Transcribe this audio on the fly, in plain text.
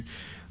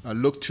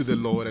look to the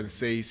Lord and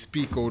say,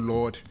 "Speak, O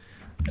Lord,"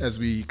 as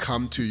we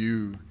come to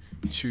you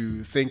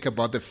to think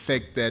about the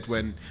fact that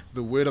when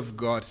the Word of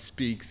God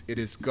speaks, it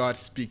is God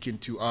speaking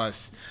to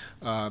us,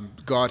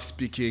 God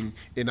speaking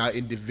in our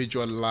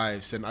individual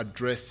lives and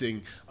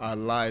addressing our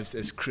lives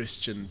as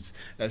Christians,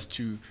 as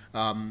to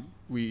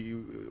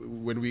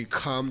when we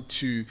come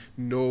to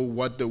know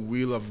what the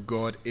will of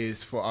God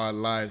is for our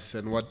lives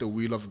and what the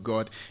will of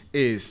God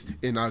is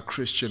in our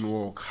Christian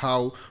walk,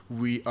 how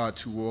we are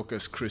to walk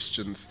as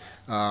Christians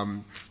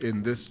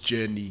in this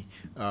journey,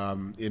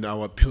 in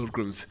our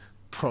pilgrim's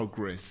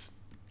progress.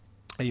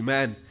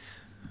 Amen.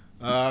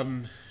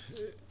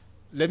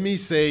 Let me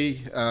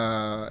say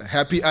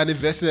happy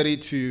anniversary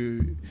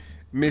to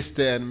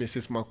Mr. and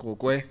Mrs.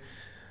 Makokwe.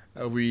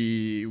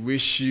 We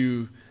wish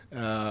you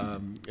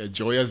a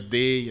joyous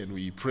day, and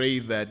we pray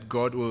that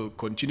God will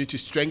continue to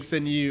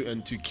strengthen you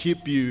and to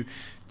keep you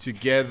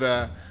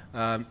together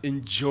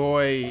in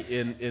joy,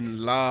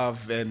 in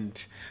love,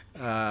 and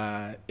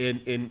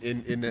in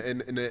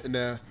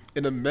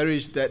a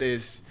marriage that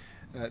is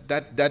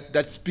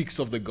that speaks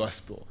of the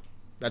gospel,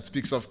 that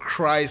speaks of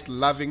Christ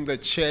loving the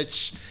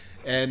church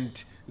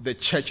and the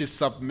church's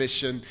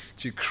submission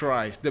to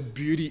Christ, the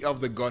beauty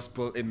of the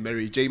gospel in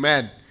marriage.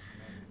 Amen.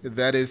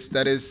 That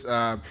is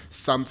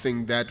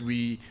something that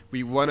we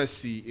want to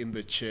see in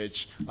the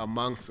church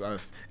amongst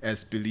us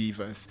as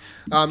believers.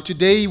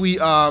 Today we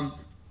are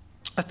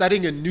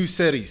starting a new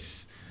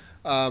series.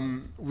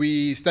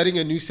 We're starting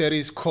a new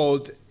series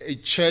called A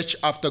Church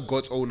After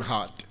God's Own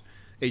Heart.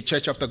 A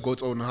church after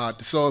God's own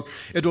heart. So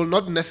it will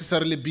not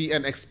necessarily be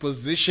an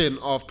exposition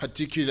of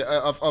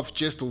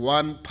just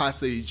one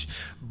passage,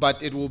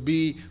 but it will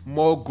be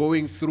more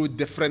going through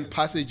different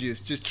passages,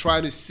 just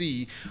trying to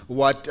see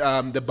what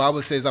the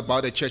Bible says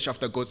about a church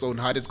after God's own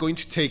heart. It's going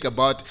to take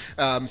about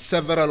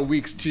several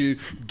weeks to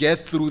get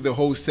through the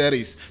whole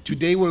series.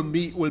 Today will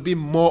be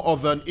more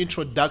of an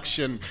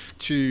introduction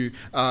to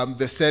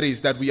the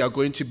series that we are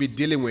going to be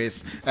dealing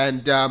with,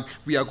 and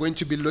we are going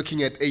to be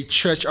looking at a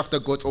church after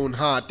God's own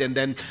heart, and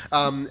then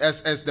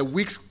as the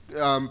weeks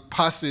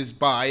passes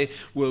by,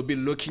 we'll be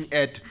looking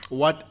at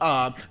what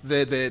are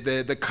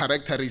the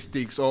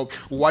characteristics, or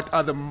what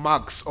are the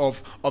marks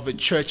of a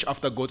church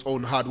after God's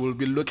own heart. We'll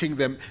be looking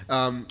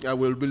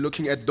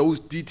at those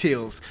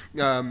details,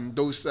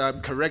 those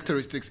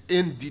characteristics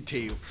in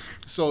detail.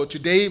 So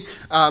today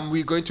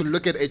we're going to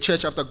look at a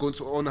church after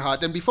God's own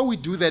heart. And before we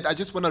do that, I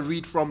just want to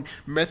read from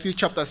Matthew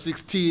chapter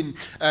 16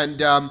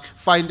 and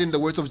finding the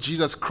words of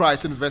Jesus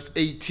Christ in verse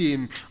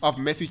 18 of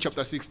Matthew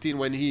chapter 16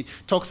 when he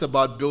talks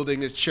about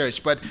building his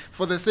church. But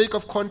for the sake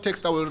of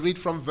context, I will read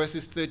from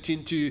verses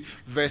 13 to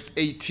verse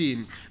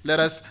 18. Let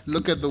us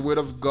look at the word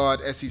of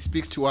God as he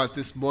speaks to us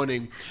this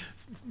morning.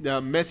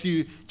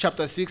 Matthew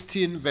chapter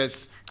 16,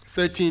 verse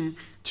 13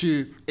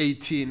 to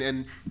 18.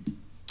 And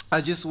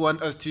I just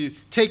want us to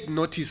take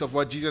notice of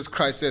what Jesus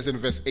Christ says in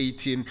verse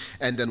 18,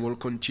 and then we'll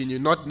continue,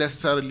 not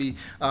necessarily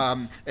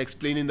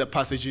explaining the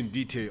passage in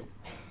detail.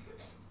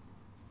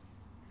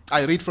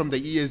 I read from the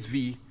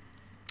ESV.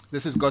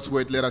 This is God's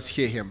word. Let us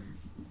hear him.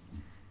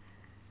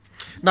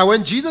 Now,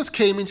 when Jesus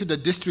came into the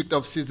district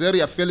of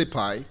Caesarea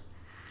Philippi,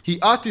 he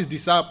asked his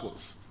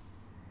disciples,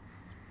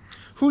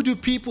 "Who do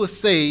people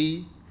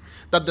say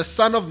that the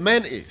Son of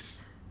Man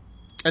is?"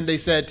 And they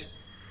said,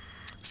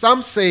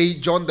 "Some say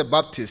John the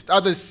Baptist,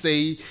 others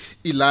say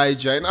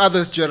Elijah, and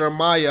others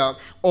Jeremiah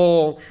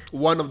or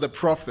one of the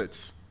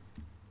prophets."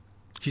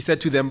 He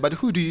said to them, "But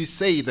who do you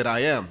say that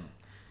I am?"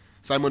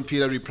 Simon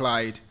Peter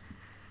replied,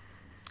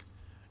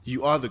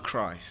 "You are the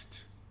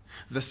Christ,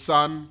 the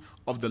Son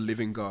of the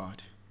living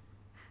God."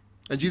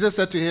 And Jesus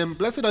said to him,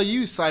 "Blessed are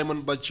you,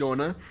 Simon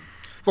Bar-Jonah,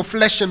 for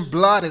flesh and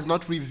blood has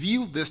not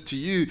revealed this to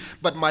you,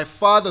 but my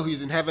Father who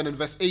is in heaven." In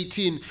verse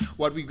 18,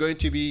 what we're going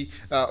to be,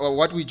 or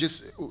what we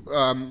just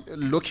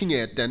looking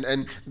at,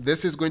 and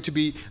this is going to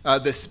be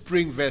the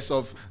spring verse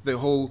of the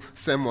whole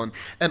sermon.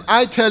 "And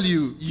I tell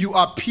you, you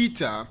are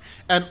Peter,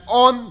 and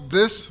on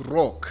this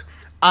rock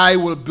I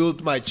will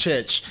build my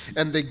church,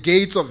 and the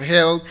gates of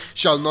hell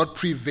shall not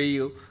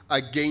prevail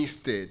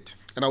against it.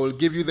 And I will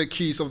give you the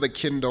keys of the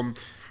kingdom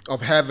of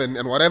heaven,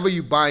 and whatever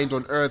you bind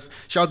on earth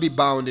shall be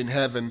bound in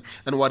heaven,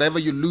 and whatever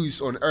you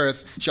loose on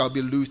earth shall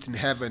be loosed in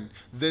heaven."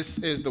 This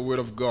is the word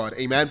of God.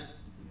 Amen.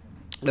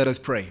 Let us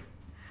pray.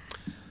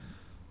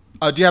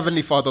 Our dear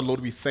Heavenly Father,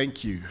 Lord, we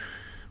thank you.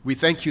 We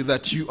thank you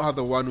that you are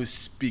the one who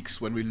speaks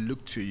when we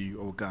look to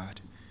you, O God.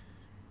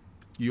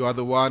 You are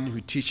the one who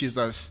teaches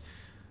us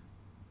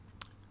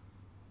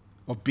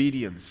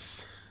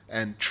obedience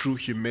and true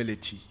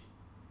humility.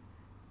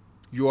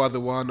 You are the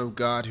one, O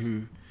God,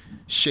 who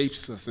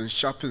shapes us and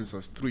sharpens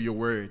us through your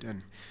word,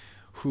 and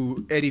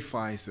who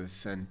edifies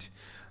us and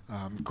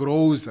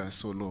grows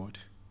us, O Lord.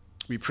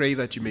 We pray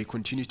that you may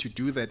continue to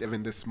do that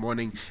even this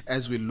morning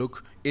as we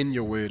look in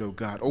your word, O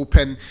God.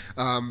 Open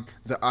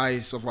the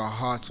eyes of our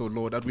hearts, O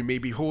Lord, that we may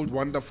behold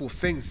wonderful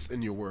things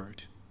in your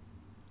word.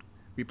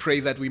 We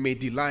pray that we may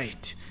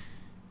delight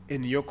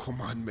in your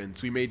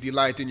commandments. We may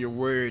delight in your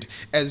word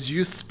as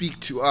you speak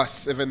to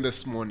us even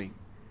this morning.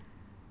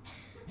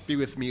 Be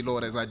with me,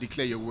 Lord, as I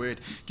declare your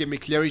word. Give me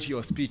clarity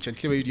of speech and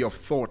clarity of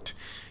thought.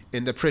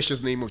 In the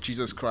precious name of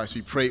Jesus Christ,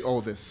 we pray all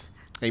this.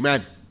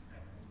 Amen.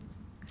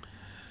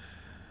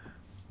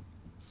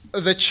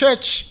 The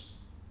church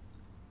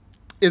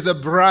is a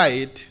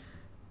bride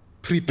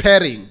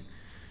preparing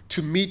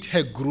to meet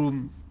her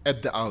groom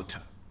at the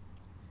altar.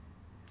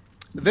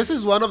 This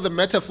is one of the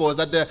metaphors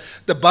that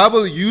the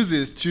Bible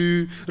uses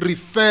to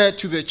refer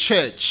to the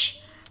church.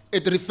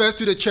 It refers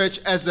to the church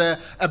as a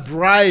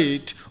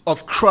bride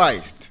of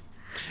Christ.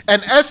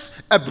 And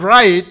as a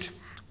bride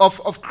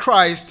of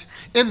Christ,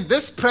 in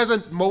this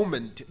present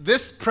moment,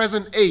 this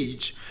present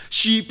age,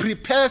 she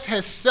prepares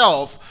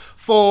herself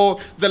for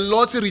the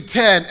Lord's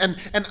return,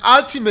 and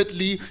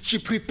ultimately she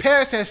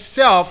prepares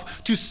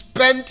herself to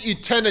spend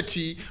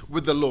eternity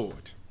with the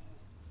Lord.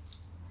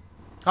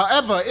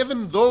 However,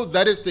 even though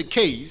that is the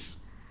case,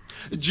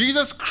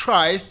 Jesus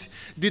Christ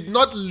did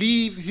not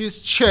leave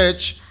his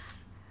church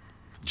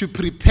to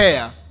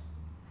prepare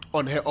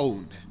on her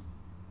own.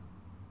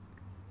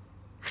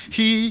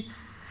 He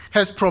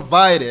has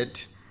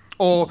provided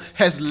or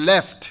has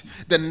left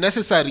the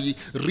necessary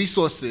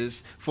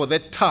resources for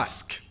that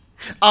task.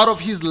 Out of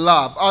his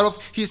love, out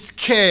of his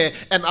care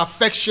and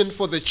affection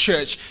for the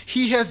church,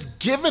 he has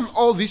given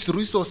all these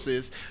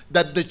resources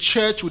that the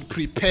church would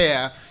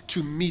prepare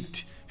to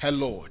meet her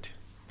Lord.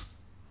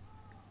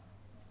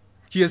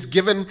 He has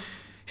given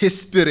his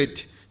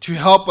Spirit to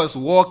help us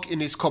walk in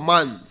his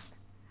commands.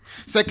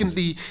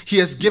 Secondly, he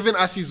has given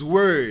us his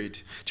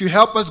word to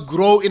help us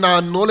grow in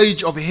our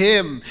knowledge of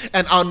him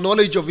and our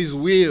knowledge of his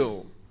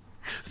will.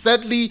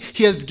 Thirdly,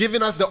 he has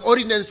given us the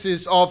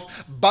ordinances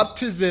of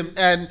baptism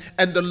and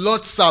the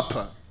Lord's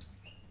Supper.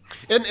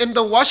 In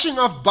the washing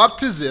of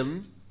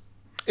baptism,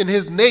 in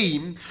his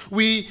name,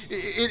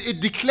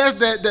 it declares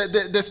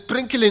the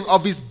sprinkling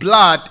of his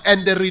blood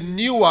and the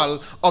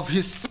renewal of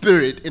his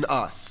Spirit in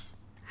us.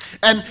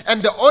 And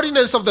the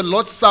ordinance of the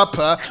Lord's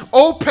Supper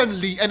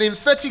openly and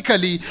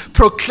emphatically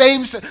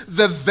proclaims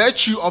the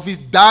virtue of his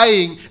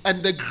dying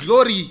and the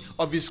glory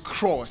of his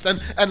cross.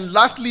 And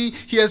lastly,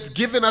 he has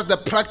given us the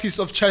practice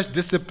of church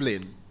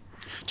discipline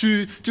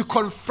to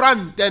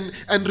confront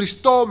and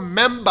restore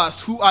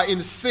members who are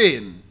in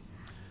sin,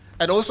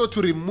 and also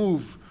to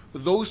remove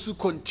those who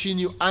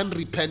continue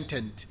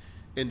unrepentant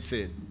in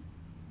sin.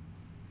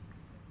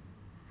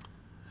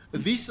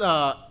 These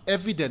are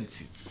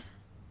evidences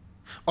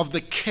of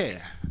the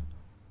care,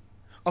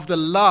 of the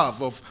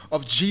love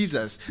of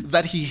Jesus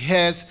that he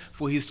has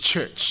for his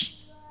church.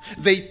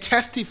 They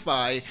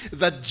testify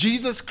that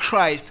Jesus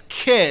Christ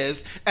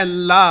cares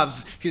and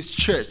loves his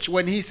church.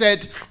 When he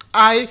said,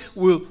 I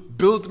will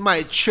build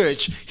my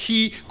church,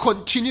 he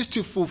continues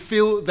to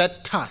fulfill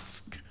that task.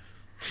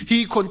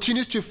 He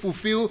continues to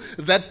fulfill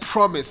that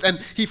promise, and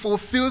he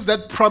fulfills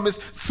that promise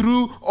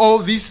through all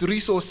these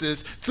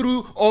resources,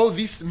 through all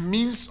these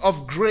means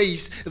of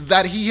grace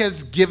that he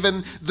has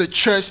given the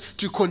church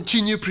to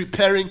continue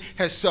preparing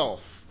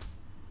herself.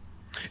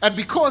 And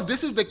because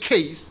this is the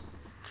case,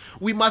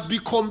 we must be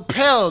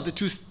compelled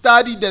to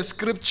study the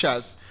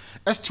scriptures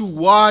as to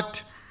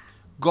what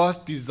God's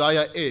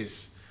desire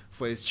is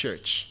for his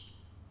church.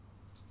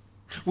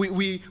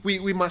 We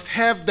must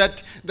have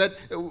that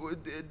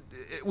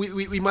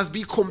we must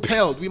be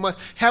compelled. We must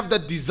have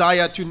that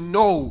desire to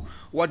know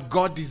what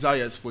God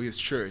desires for his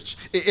church.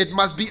 It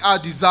must be our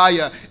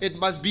desire. It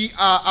must be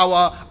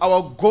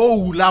our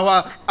goal,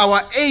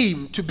 our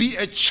aim to be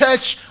a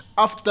church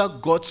after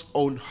God's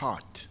own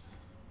heart.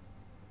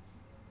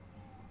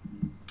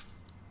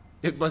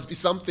 It must be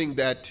something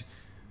that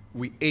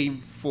we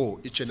aim for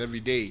each and every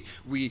day.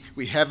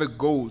 We have a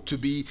goal to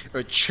be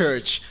a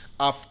church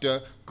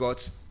after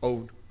God's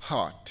own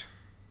heart.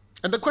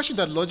 And the question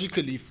that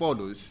logically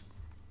follows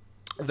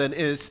then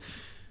is,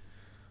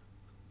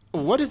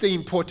 what is the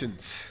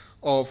importance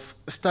of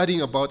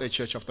studying about a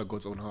church after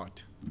God's own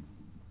heart?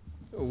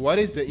 What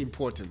is the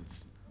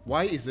importance?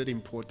 Why is it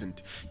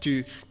important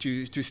to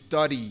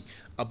study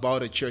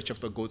about a church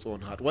after God's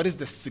own heart? What is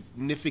the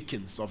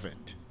significance of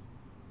it?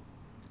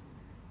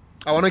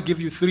 I want to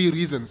give you 3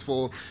 reasons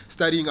for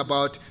studying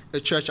about a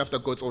church after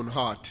God's own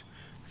heart.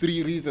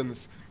 3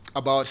 reasons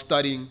about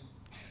studying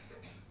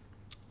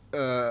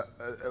 3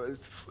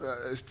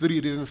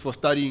 reasons for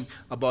studying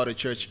about a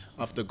church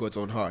after God's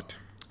own heart.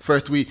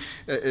 First,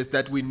 is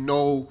that we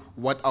know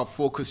what our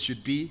focus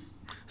should be.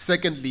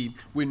 Secondly,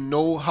 we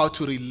know how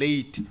to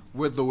relate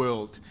with the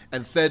world.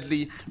 And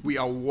thirdly, we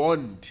are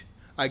warned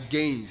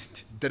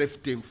against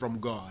drifting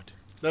from God.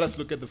 Let us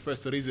look at the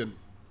first reason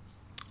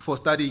for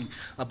studying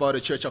about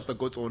a church after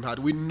God's own heart.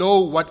 We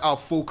know what our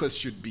focus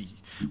should be.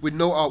 We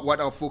know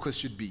what our focus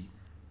should be.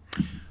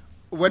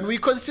 When we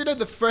consider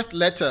the first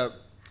letter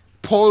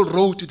Paul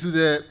wrote to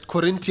the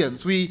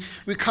Corinthians, we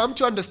come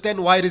to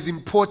understand why it is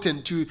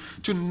important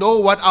to know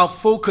what our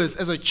focus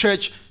as a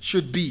church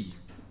should be.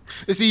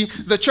 You see,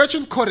 the church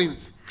in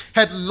Corinth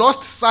had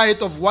lost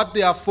sight of what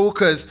their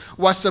focus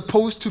was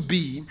supposed to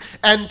be,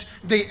 and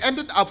they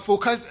ended up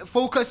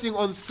focusing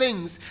on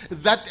things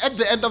that at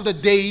the end of the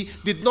day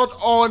did not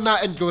honor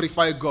and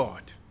glorify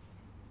God.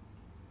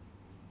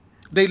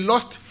 They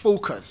lost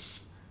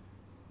focus.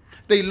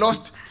 They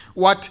lost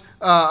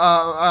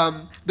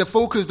the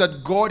focus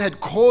that God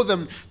had called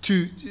them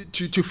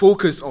to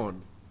focus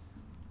on.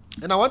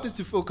 And I want us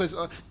to focus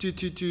on,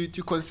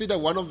 to consider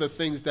one of the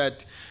things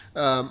that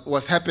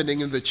was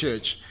happening in the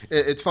church.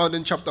 It's found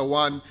in chapter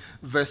 1,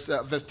 verse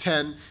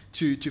 10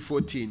 to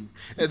 14.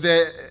 In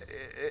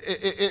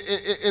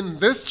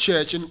this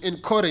church, in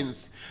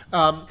Corinth,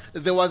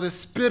 there was a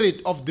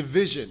spirit of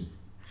division.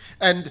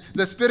 And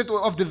the spirit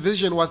of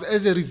division was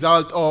as a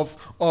result of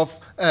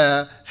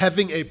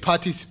having a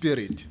party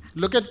spirit.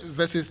 Look at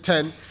verses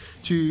 10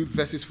 to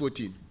verses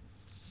 14.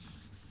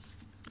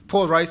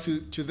 Paul writes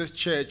to this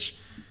church.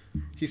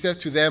 He says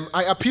to them,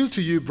 I appeal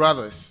to you,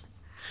 brothers,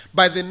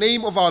 by the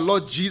name of our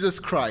Lord Jesus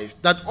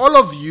Christ, that all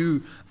of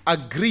you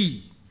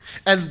agree,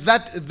 and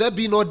that there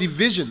be no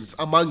divisions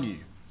among you,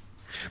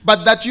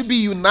 but that you be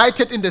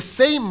united in the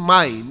same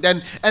mind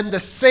and the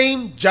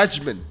same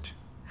judgment.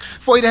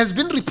 For it has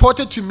been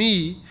reported to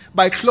me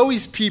by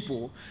Chloe's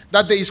people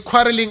that there is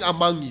quarreling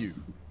among you.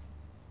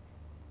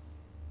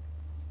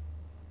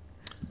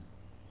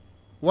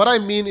 What I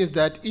mean is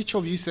that each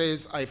of you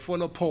says, I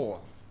follow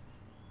Paul,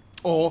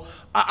 or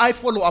I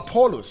follow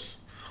Apollos,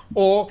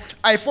 or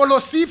I follow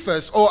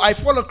Cephas, or I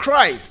follow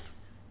Christ.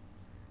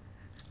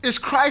 Is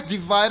Christ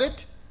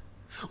divided?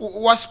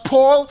 Was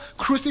Paul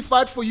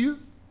crucified for you?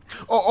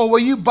 Or were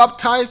you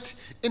baptized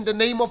in the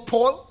name of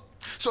Paul?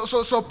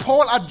 So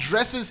Paul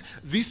addresses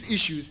these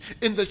issues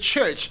in the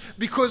church,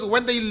 because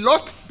when they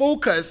lost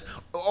focus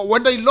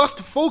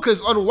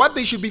on what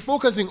they should be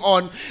focusing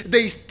on,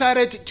 they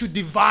started to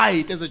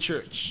divide as a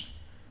church.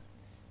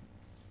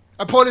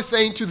 And Paul is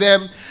saying to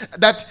them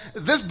that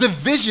this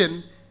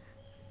division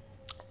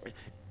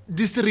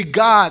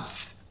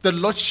disregards the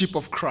lordship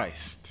of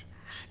Christ.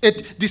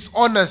 It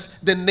dishonors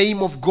the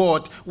name of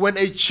God when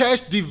a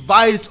church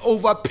divides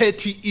over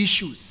petty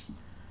issues.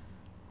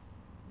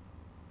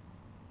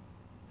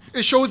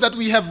 It shows that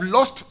we have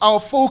lost our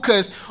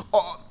focus,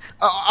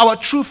 our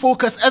true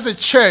focus as a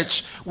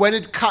church when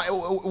it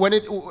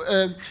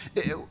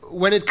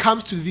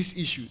comes to these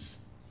issues.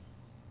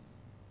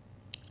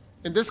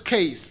 In this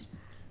case,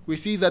 we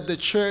see that the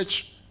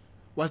church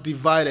was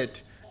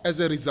divided as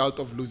a result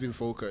of losing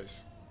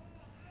focus.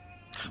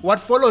 What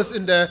follows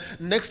in the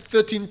next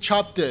 13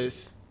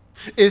 chapters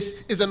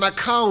is an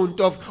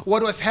account of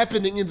what was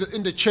happening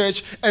in the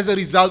church as a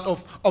result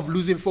of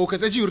losing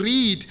focus. As you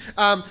read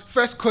 1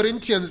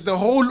 Corinthians, the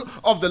whole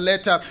of the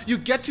letter, you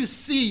get to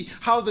see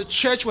how the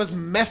church was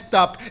messed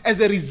up as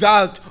a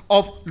result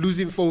of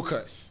losing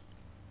focus.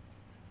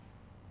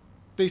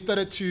 They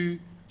started to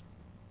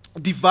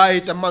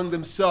divide among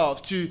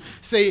themselves, to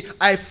say,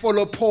 I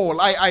follow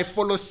Paul, I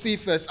follow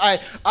Cephas,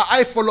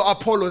 I follow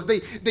Apollos.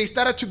 They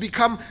started to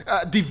become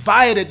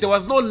divided. There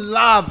was no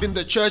love in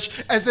the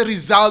church as a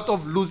result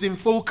of losing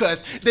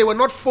focus. They were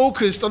not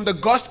focused on the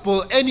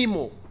gospel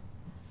anymore.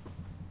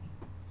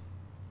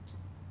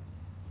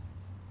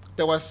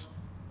 There was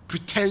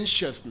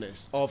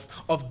pretentiousness of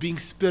being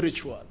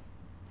spiritual.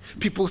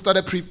 People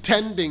started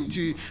pretending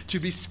to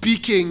be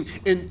speaking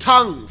in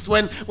tongues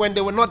when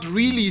they were not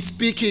really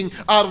speaking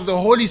out of the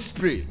Holy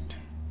Spirit,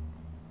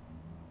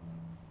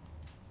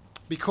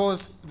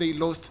 because they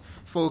lost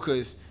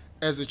focus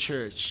as a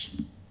church.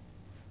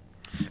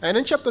 And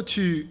in chapter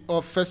 2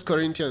 of 1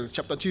 Corinthians,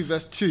 chapter 2,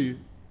 verse 2,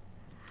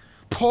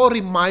 Paul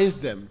reminds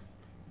them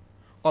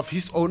of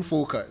his own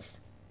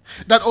focus.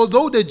 That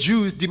although the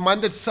Jews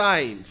demanded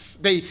signs,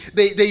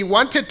 they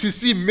wanted to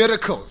see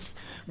miracles.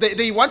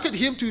 They wanted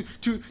him to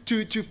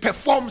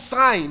perform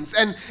signs,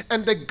 and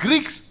the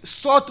Greeks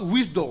sought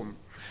wisdom.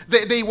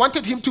 They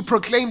wanted him to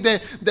proclaim the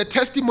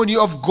testimony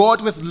of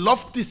God with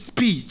lofty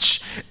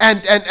speech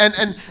and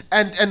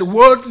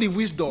worldly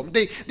wisdom.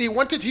 They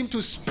wanted him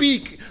to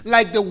speak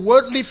like the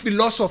worldly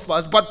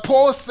philosophers. But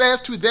Paul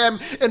says to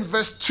them in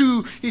verse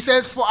 2, he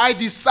says, for I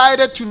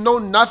decided to know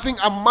nothing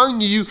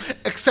among you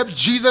except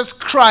Jesus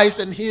Christ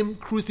and him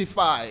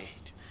crucified.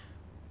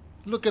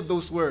 Look at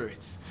those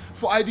words.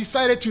 For I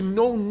decided to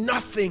know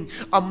nothing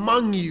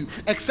among you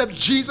except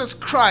Jesus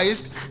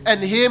Christ and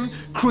him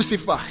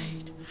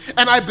crucified.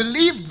 And I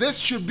believe this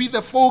should be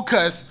the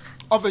focus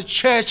of a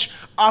church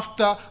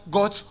after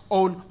God's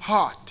own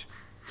heart.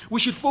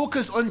 We should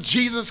focus on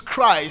Jesus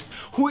Christ,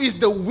 who is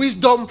the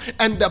wisdom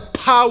and the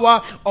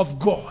power of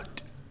God.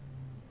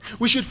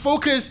 We should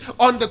focus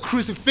on the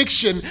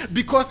crucifixion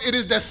because it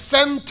is the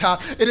center,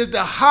 it is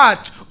the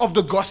heart of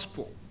the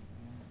gospel.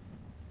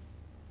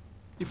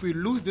 If we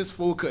lose this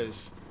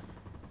focus,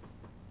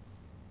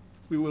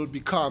 we will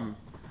become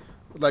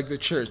like the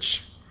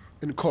church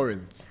in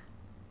Corinth.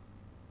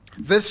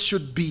 This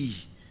should be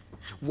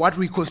what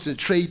we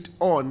concentrate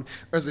on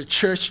as a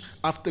church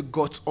after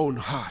God's own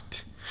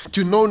heart.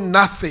 To know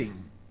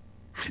nothing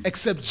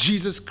except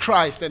Jesus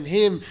Christ and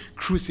him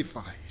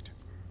crucified.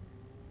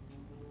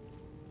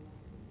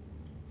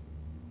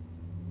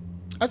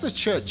 As a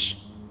church,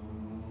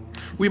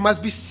 we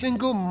must be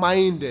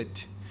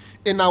single-minded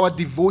in our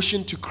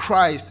devotion to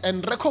Christ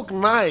and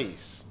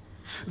recognize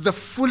the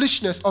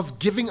foolishness of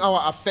giving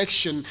our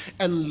affection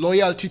and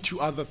loyalty to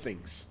other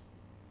things.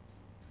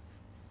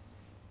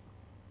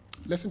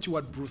 Listen to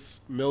what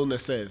Bruce Milner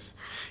says.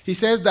 He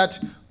says that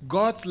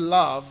God's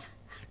love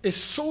is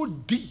so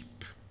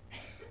deep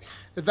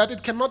that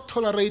it cannot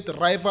tolerate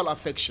rival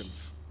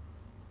affections.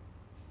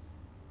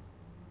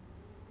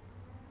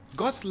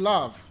 God's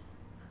love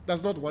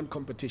does not want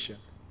competition.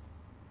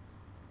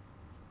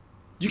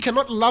 You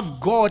cannot love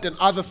God and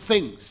other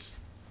things.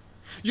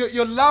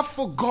 Your love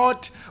for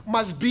God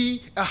must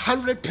be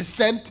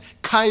 100%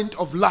 kind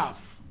of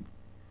love.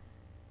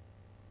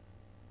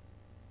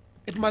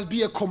 It must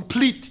be a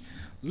complete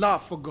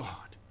love for God.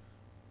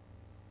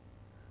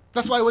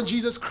 That's why when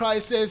Jesus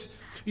Christ says,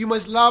 you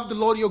must love the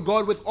Lord your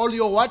God with all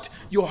your what?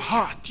 Your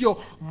heart, your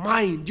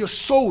mind, your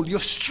soul, your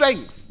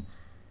strength.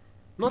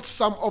 Not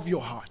some of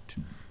your heart.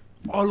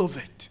 All of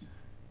it.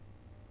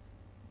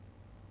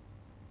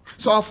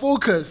 So our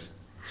focus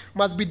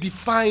must be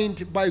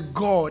defined by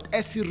God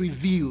as He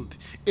revealed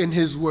in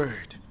His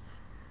Word.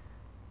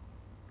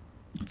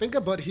 Think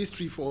about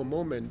history for a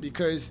moment,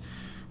 because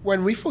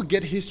when we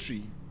forget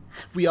history,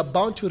 we are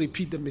bound to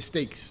repeat the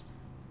mistakes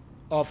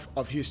of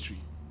history.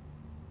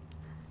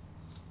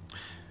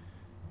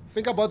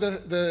 Think about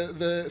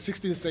the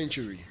 16th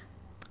century.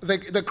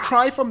 The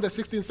cry from the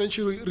 16th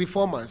century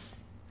reformers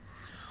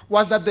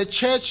was that the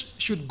church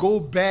should go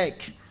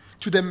back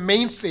to the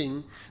main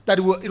thing that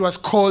it was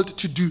called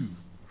to do.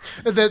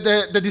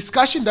 The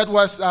discussion that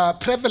was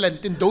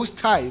prevalent in those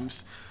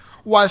times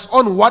was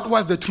on what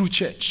was the true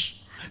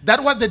church.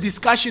 That was the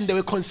discussion they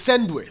were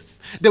concerned with.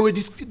 They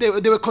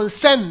were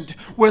concerned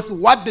with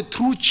what the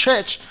true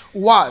church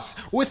was,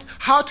 with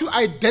how to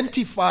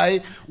identify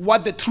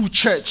what the true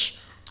church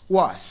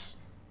was.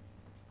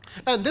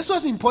 And this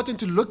was important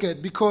to look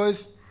at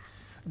because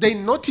they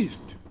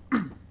noticed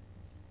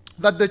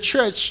that the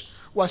church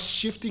was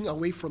shifting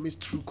away from its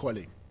true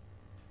calling.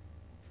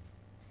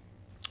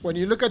 When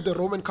you look at the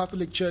Roman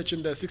Catholic Church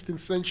in the 16th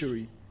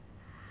century,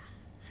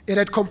 it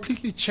had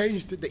completely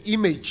changed the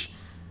image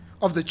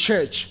of the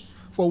church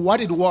for what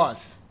it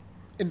was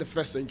in the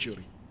first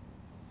century.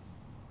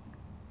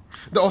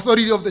 The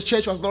authority of the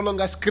church was no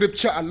longer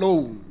scripture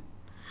alone,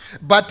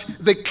 but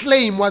the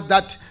claim was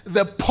that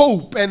the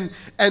Pope and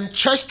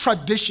church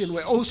tradition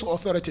were also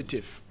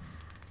authoritative.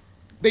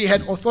 They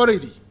had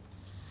authority.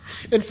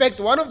 In fact,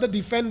 one of the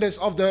defenders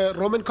of the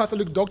Roman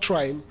Catholic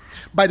doctrine,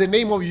 by the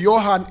name of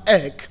Johann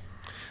Eck,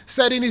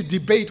 said in his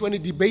debate when he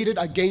debated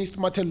against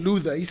Martin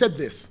Luther, he said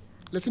this.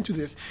 Listen to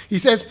this. He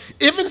says,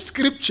 even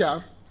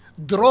scripture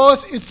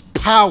draws its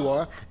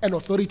power and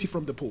authority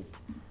from the Pope.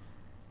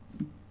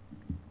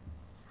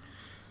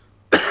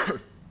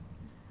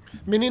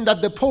 Meaning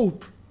that the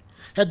Pope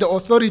had the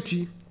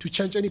authority to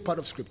change any part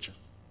of scripture.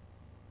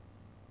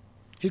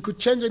 He could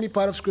change any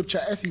part of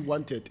scripture as he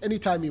wanted,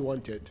 anytime he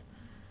wanted.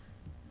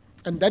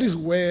 And that is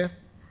where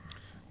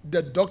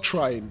the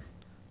doctrine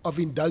of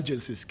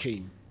indulgences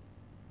came.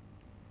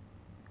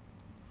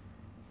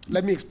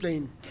 Let me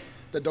explain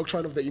the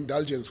doctrine of the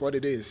indulgence, what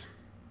it is.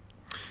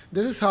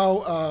 This is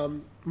how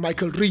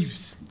Michael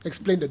Reeves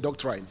explained the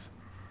doctrines.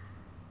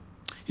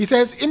 He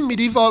says, in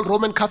medieval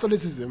Roman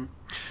Catholicism,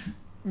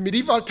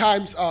 medieval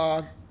times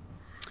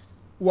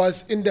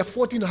was in the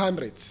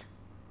 1400s,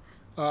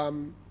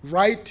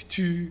 right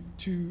to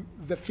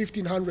the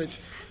 1500s,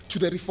 to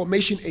the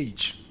Reformation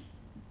age.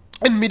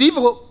 In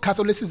medieval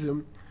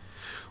Catholicism,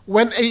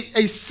 when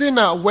a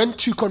sinner went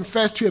to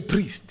confess to a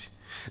priest,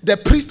 the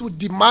priest would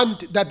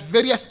demand that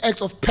various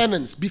acts of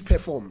penance be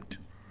performed.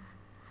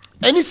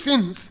 Any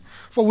sins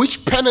for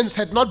which penance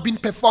had not been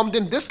performed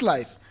in this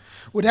life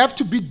would have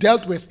to be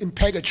dealt with in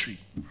purgatory.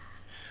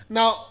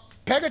 Now,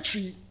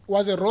 purgatory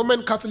was a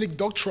Roman Catholic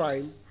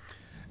doctrine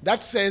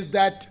that says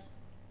that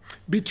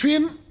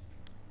between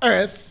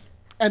earth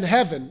and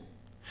heaven,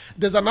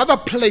 there's another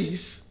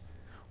place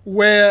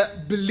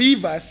where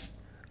believers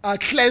are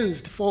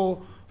cleansed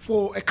for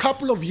a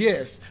couple of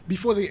years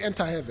before they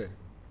enter heaven.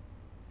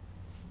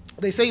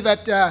 They say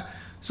that,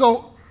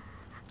 so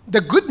the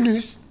good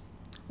news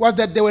was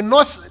that there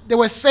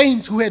were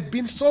saints who had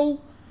been so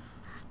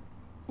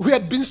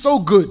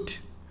good,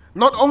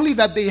 not only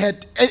that they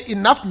had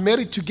enough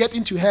merit to get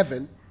into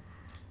heaven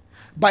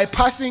by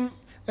passing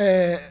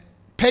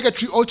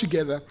purgatory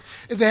altogether,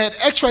 they had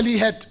actually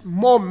had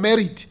more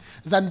merit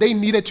than they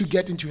needed to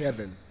get into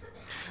heaven.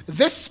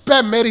 This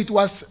spare merit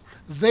was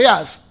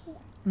theirs.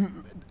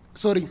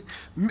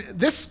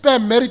 This spare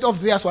merit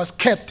of theirs was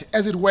kept,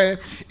 as it were,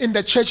 in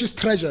the church's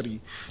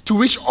treasury, to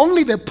which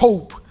only the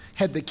Pope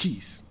had the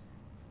keys.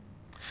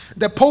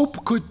 The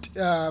Pope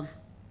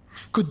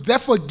could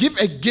therefore give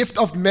a gift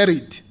of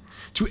merit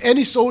to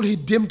any soul he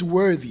deemed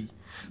worthy,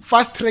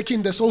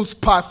 fast-tracking the soul's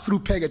path through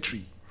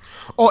purgatory,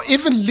 or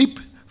even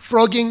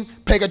leapfrogging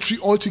purgatory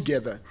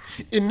altogether.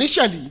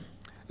 Initially,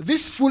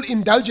 these full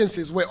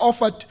indulgences were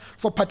offered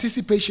for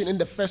participation in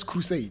the First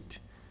Crusade.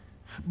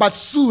 But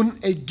soon,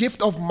 a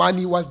gift of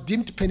money was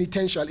deemed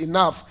penitential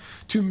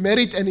enough to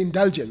merit an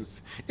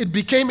indulgence. It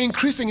became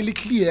increasingly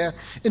clear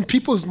in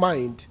people's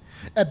mind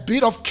a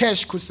bit of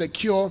cash could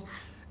secure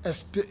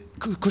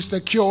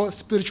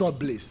spiritual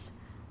bliss.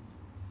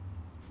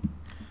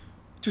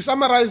 To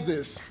summarize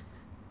this,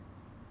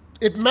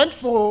 it meant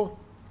for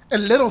a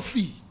little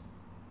fee,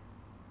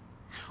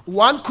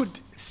 one could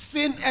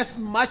sin as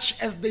much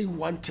as they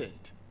wanted.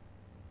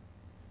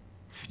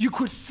 You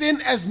could sin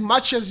as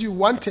much as you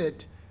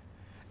wanted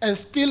and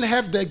still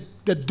have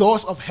the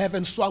doors of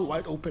heaven swung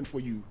wide open for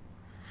you,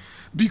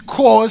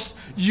 because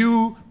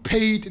you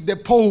paid the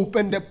Pope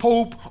and the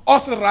Pope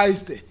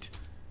authorized it.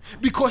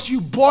 Because you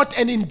bought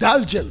an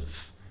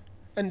indulgence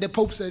and the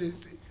Pope said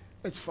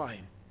it's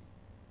fine.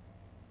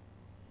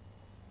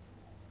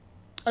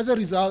 As a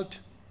result,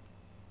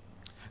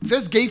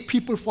 this gave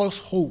people false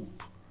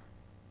hope.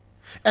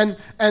 And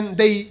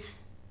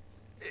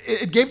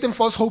it gave them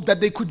false hope that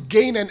they could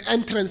gain an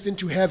entrance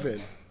into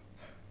heaven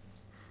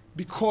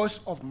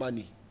because of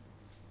money.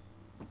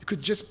 You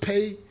could just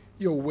pay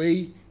your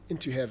way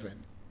into heaven.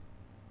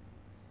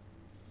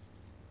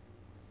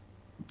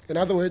 In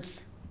other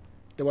words,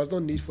 there was no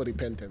need for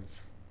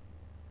repentance.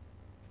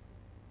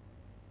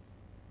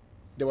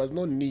 There was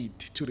no need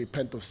to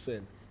repent of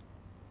sin.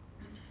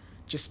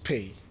 Just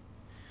pay,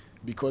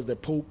 because the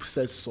Pope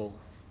says so.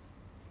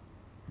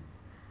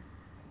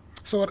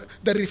 So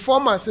the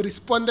reformers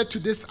responded to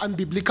these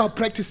unbiblical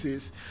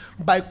practices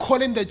by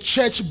calling the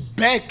church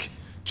back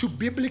to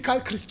biblical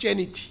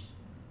Christianity.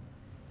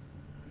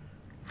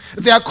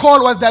 Their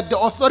call was that the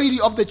authority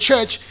of the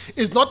church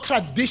is not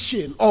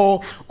tradition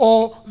or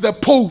the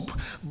Pope,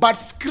 but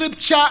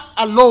Scripture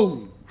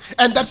alone.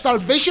 And that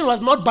salvation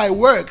was not by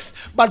works,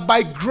 but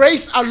by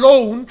grace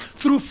alone,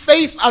 through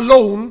faith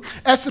alone,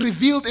 as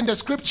revealed in the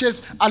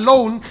Scriptures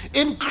alone,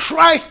 in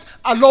Christ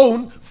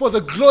alone, for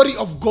the glory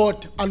of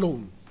God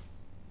alone.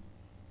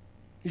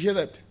 You hear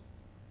that?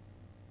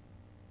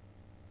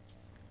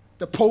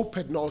 The Pope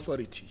had no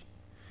authority.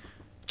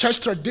 Church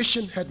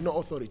tradition had no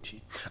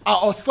authority.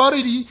 Our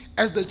authority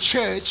as the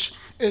church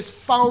is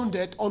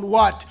founded on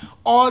what?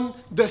 On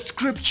the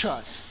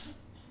Scriptures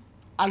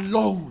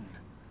alone.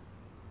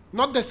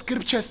 Not the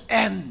Scriptures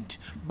end,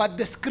 but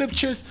the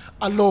Scriptures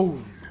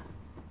alone.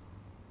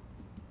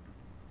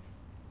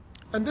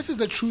 And this is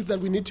the truth that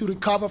we need to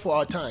recover for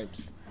our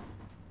times.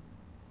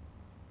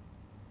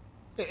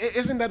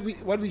 Isn't that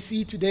what we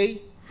see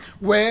today?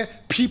 Where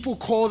people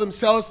call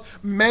themselves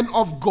men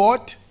of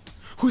God,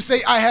 who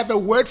say, I have a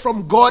word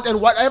from God, and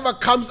whatever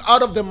comes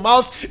out of the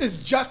mouth is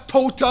just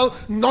total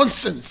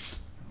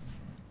nonsense.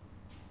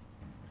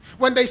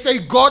 When they say,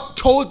 God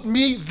told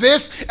me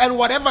this, and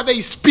whatever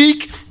they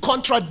speak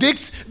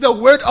contradicts the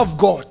word of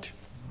God.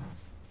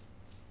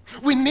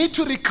 We need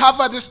to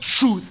recover this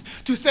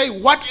truth to say,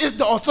 what is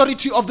the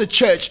authority of the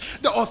church?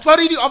 The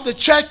authority of the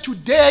church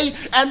today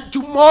and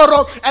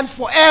tomorrow and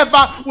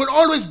forever will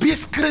always be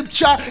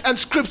Scripture and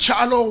Scripture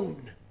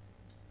alone.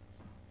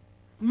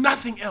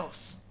 Nothing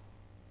else.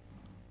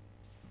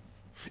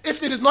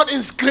 If it is not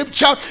in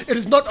Scripture, it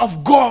is not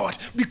of God,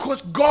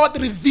 because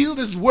God revealed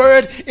His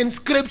word in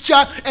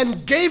Scripture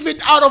and gave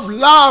it out of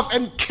love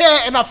and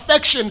care and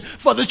affection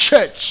for the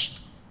church.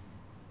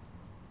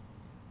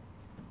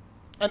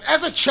 And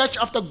as a church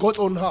after God's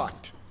own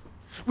heart,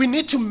 we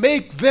need to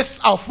make this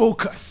our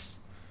focus.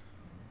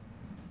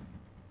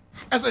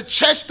 As a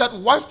church that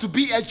wants to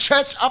be a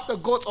church after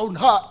God's own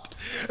heart,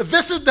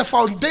 this is the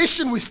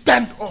foundation we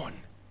stand on.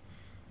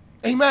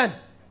 Amen.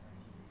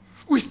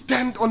 We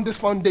stand on this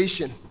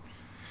foundation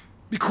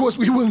because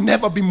we will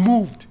never be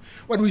moved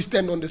when we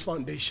stand on this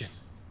foundation.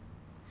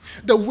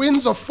 The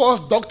winds of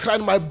false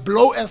doctrine might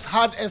blow as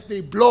hard as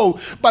they blow,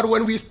 but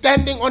when we're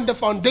standing on the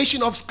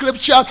foundation of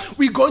Scripture,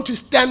 we're going to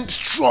stand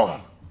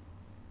strong.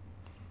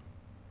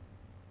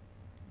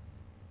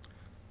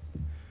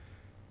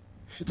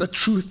 It's a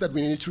truth that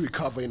we need to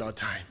recover in our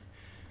time.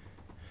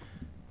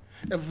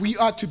 If we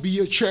are to be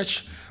a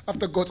church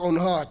after God's own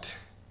heart,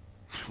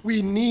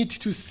 we need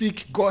to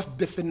seek God's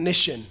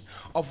definition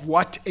of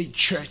what a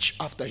church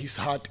after His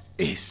heart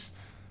is.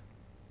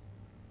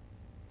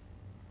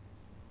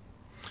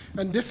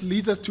 And this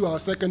leads us to our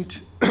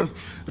second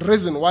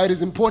reason why it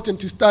is important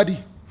to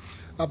study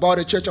about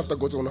a church after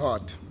God's own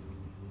heart.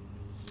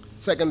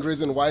 Second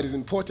reason why it is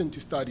important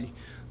to study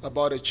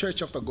about a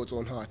church after God's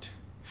own heart.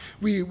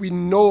 We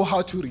know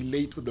how to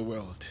relate with the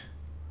world.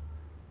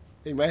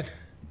 Amen?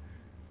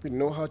 We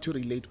know how to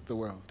relate with the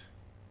world.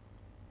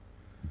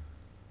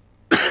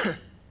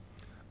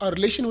 Our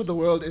relation with the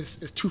world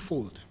is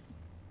twofold.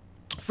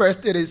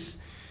 First, it is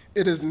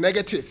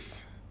negative.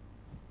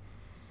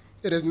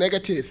 It is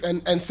negative,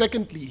 and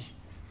secondly,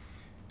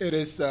 it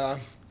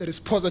is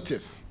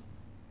positive.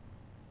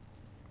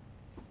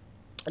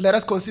 Let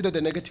us consider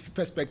the negative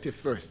perspective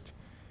first.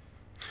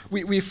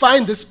 We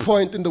find this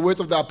point in the words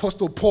of the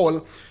Apostle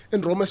Paul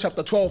in Romans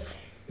chapter 12,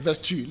 verse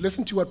 2.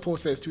 Listen to what Paul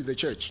says to the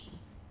church.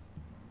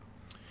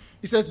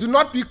 He says, "Do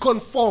not be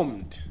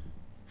conformed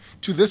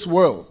to this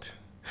world,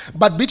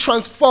 but be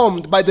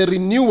transformed by the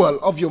renewal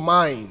of your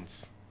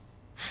minds,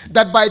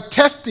 that by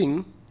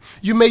testing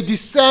you may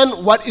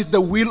discern what is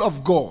the will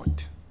of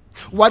God,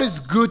 what is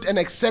good and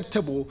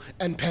acceptable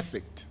and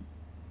perfect."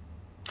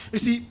 You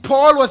see,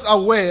 Paul was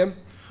aware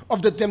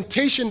of the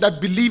temptation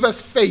that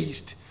believers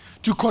faced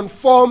to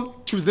conform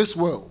to this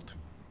world.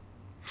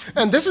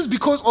 And this is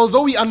because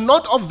although we are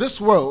not of this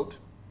world,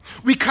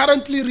 We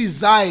currently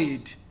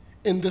reside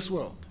in this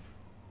world.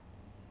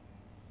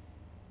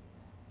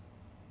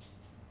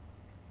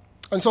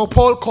 And so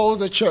Paul calls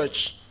the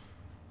church,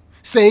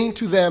 saying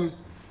to them,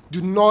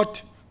 do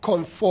not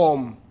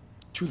conform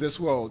to this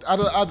world.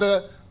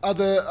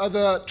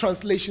 Other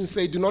translations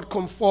say, do not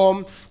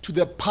conform to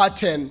the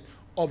pattern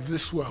of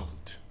this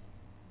world.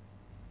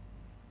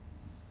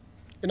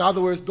 In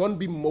other words, don't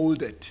be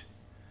molded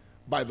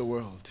by the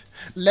world.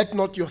 Let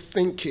not your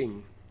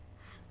thinking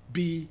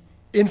be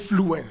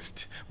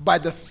influenced by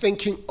the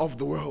thinking of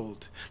the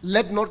world.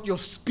 Let not your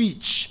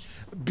speech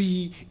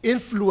be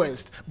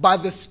influenced by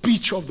the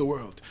speech of the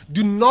world.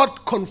 Do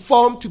not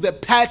conform to the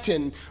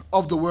pattern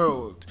of the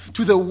world,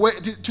 to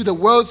the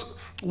world's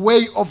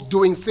way of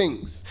doing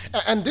things.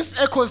 And this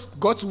echoes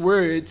God's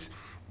words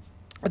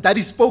that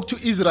he spoke to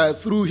Israel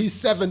through his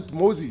servant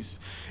Moses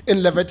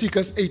in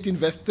Leviticus 18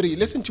 verse 3.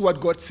 Listen to what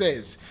God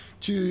says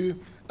to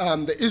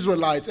the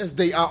Israelites as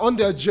they are on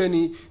their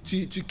journey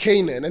to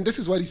Canaan. And this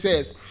is what he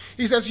says.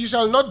 He says, you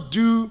shall not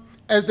do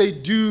as they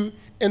do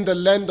in the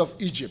land of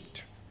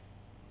Egypt,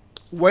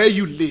 where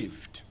you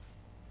lived.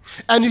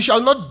 And you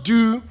shall not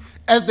do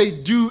as they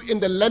do in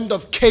the land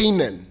of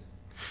Canaan,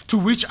 to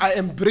which I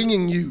am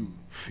bringing you.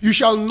 You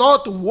shall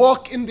not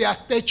walk in their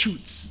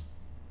statutes.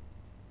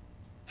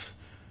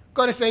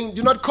 God is saying,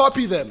 do not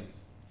copy them.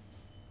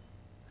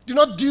 Do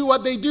not do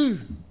what they do.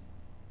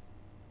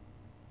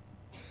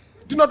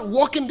 Do not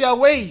walk in their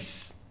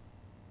ways.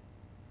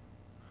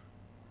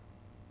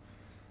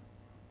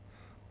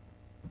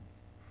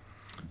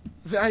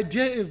 The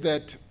idea is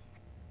that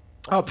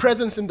our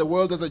presence in the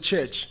world as a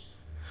church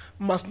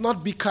must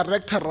not be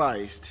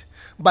characterized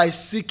by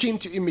seeking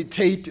to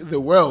imitate the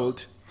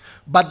world,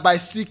 but by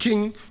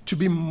seeking to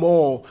be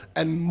more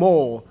and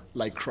more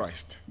like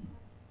Christ.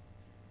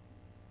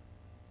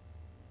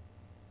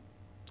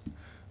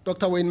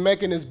 Dr. Wayne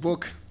Mack, in his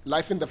book,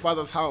 Life in the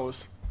Father's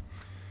House,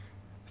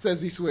 says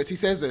these words. He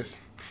says this.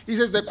 He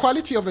says, the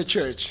quality of a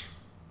church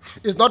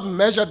is not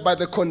measured by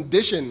the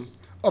condition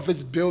of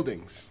its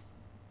buildings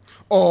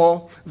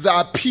or the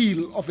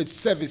appeal of its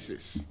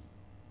services,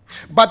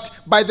 but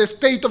by the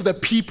state of the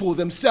people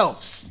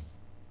themselves.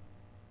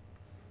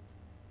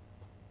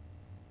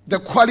 The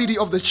quality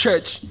of the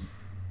church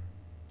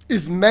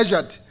is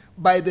measured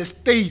by the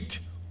state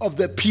of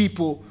the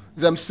people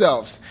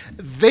themselves.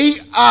 They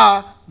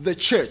are the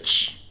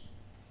church.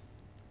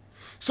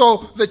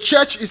 So the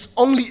church is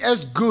only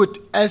as good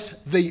as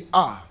they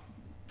are.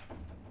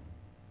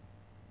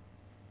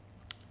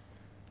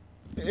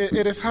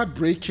 It is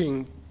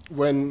heartbreaking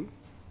when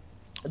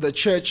the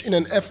church, in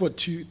an effort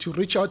to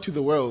reach out to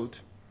the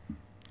world,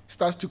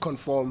 starts to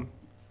conform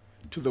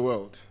to the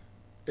world.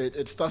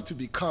 It starts to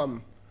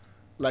become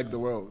like the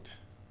world.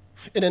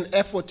 In an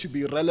effort to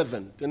be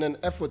relevant, in an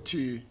effort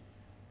to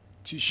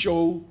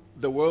show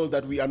the world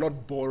that we are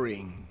not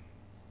boring,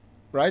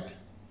 right?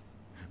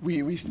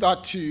 We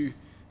start to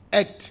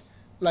act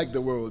like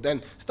the world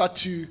and start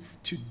to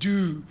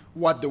do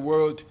what the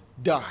world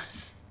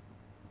does.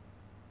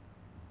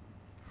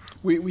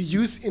 We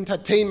use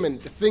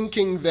entertainment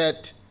thinking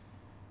that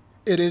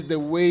it is the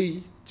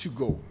way to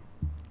go,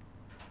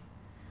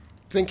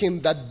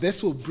 thinking that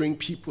this will bring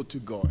people to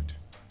God.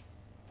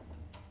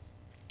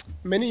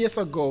 Many years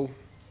ago,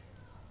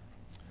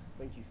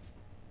 thank you.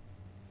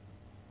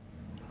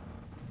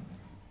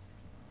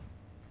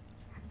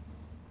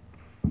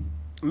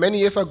 Many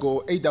years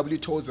ago, A.W.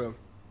 Tozer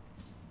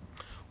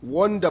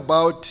warned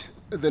about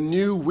the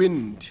new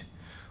wind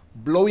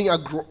blowing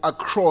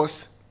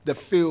across the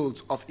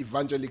fields of the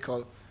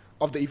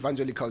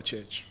evangelical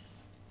church.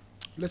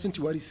 Listen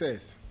to what he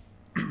says.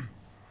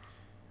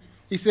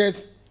 He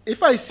says,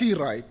 if I see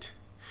right,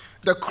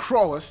 the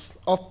cross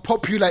of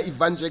popular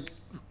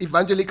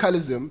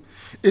evangelicalism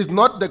is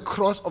not the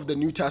cross of the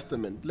New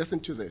Testament. Listen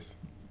to this.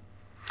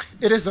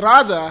 It is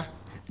rather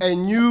a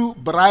new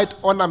bright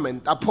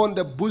ornament upon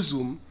the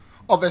bosom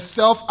of a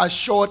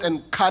self-assured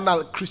and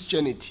carnal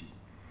Christianity.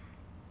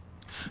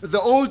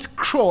 The old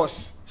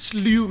cross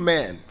slew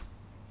men.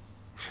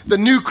 The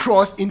new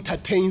cross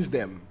entertains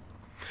them.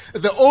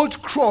 The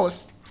old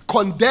cross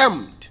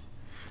condemned.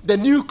 The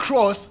new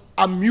cross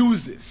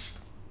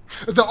amuses.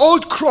 The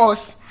old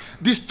cross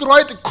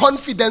destroyed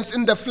confidence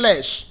in the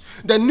flesh.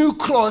 The new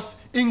cross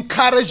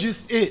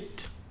encourages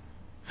it.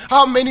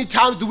 How many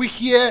times do we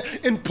hear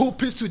in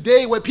pulpits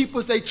today where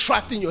people say,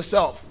 trust in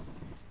yourself?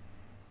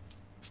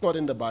 It's not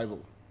in the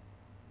Bible.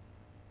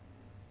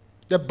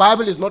 The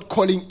Bible is not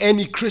calling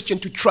any Christian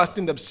to trust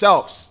in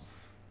themselves.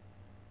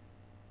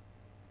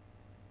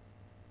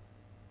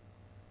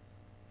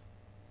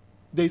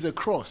 There is a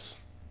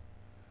cross,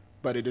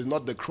 but it is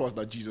not the cross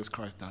that Jesus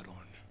Christ died on.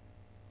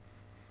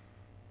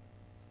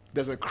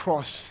 There's a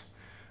cross,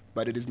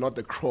 but it is not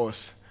the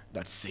cross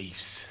that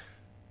saves.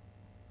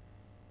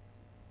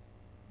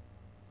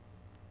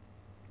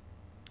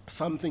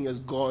 Something has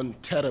gone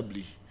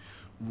terribly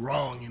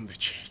wrong in the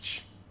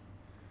church.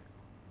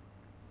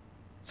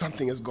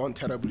 Something has gone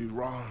terribly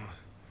wrong.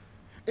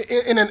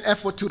 In an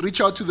effort to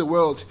reach out to the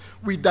world,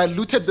 we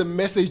diluted the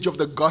message of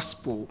the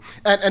gospel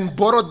and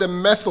borrowed the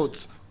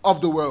methods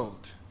of the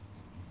world.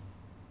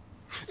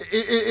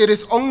 It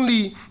is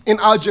only in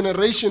our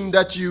generation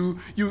that you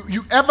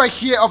ever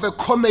hear of a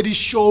comedy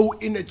show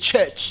in a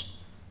church,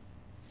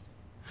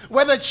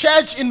 where the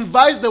church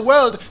invites the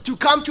world to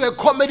come to a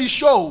comedy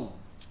show,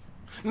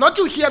 not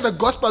to hear the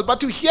gospel, but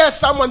to hear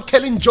someone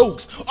telling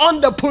jokes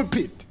on the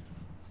pulpit.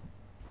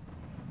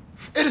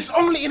 It is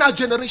only in our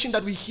generation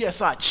that we hear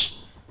such.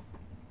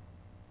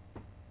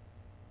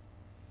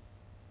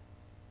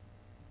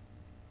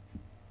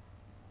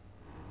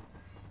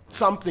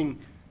 Something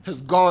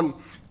has gone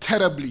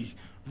terribly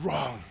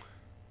wrong.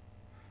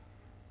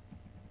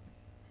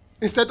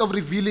 Instead of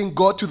revealing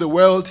God to the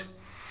world,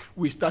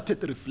 we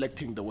started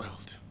reflecting the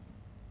world.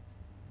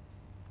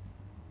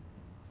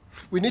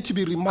 We need to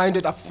be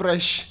reminded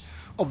afresh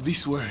of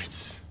these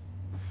words.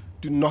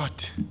 Do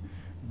not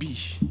be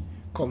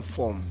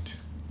conformed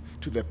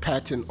to the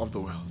pattern of the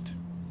world.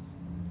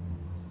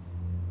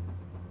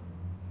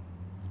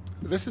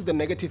 This is the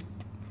negative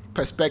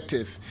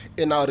perspective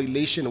in our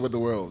relation with the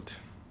world.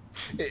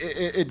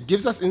 It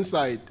gives us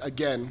insight,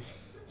 again,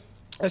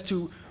 as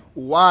to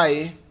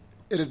why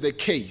it is the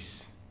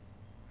case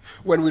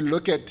when we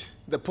look at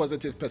the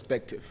positive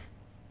perspective.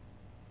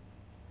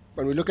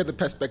 When we look at the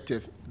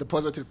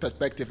positive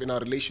perspective in our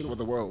relation with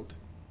the world.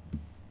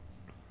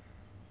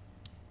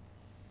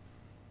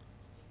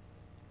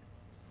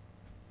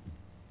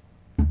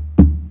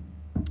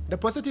 The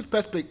positive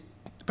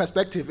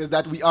perspective is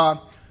that we are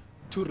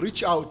to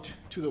reach out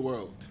to the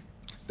world.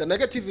 The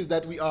negative is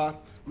that we are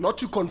not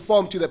to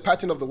conform to the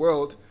pattern of the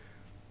world.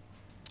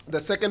 The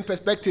second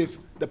perspective,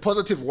 the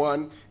positive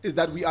one, is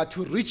that we are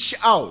to reach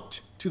out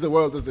to the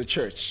world as the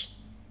church.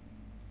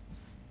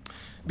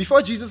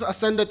 Before Jesus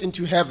ascended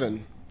into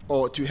heaven,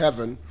 or to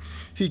heaven,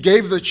 he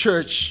gave the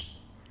church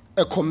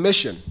a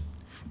commission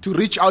to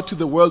reach out to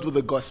the world with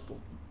the gospel.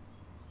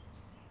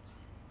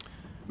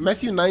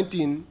 Matthew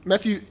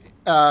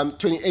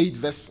 28,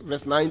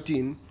 verse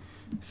 19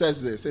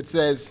 says this. It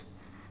says,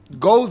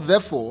 "Go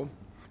therefore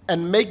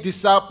and make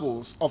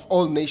disciples of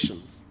all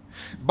nations,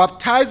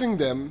 baptizing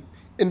them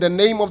in the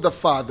name of the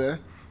Father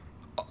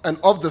and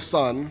of the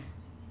Son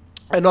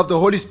and of the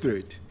Holy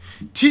Spirit,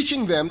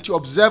 teaching them to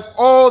observe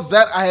all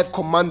that I have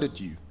commanded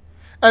you.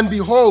 And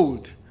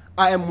behold,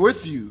 I am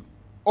with you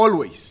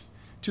always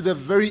to the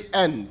very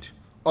end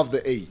of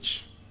the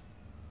age."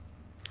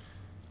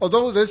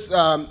 Although this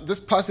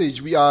passage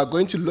we are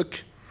going to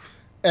look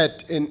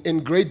at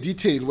in great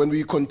detail when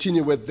we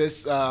continue with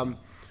this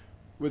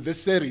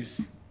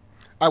series,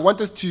 I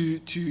want us to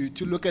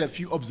look at a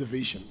few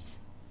observations.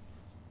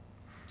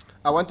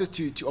 I want us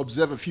to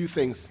observe a few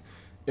things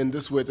in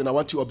this words, and I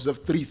want to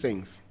observe three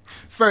things.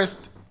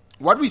 First,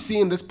 what we see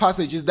in this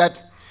passage is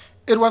that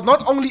it was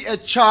not only a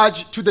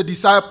charge to the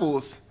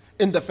disciples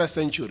in the first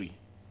century,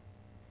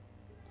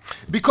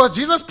 because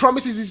Jesus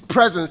promises his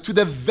presence to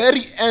the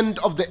very end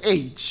of the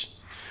age,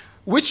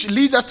 which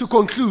leads us to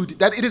conclude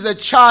that it is a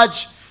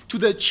charge to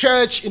the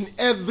church in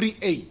every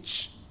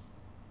age.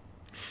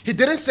 He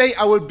didn't say,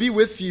 "I will be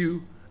with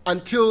you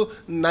until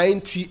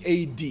 90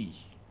 AD.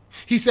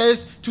 He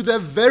says, to the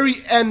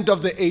very end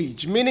of the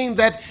age, meaning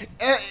that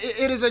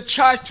it is a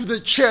charge to the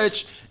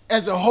church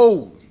as a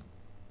whole.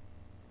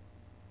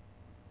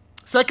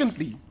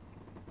 Secondly,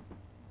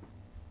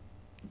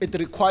 it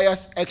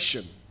requires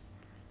action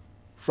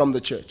from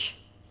the church.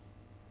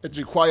 It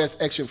requires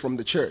action from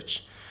the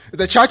church.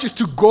 The church is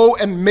to go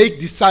and make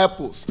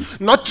disciples,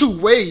 not to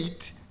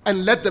wait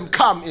and let them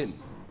come in.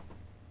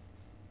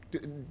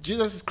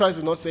 Jesus Christ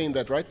is not saying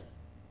that, right?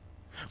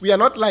 We are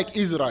not like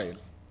Israel.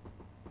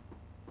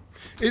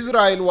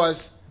 Israel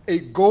was a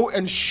go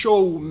and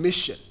show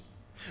mission.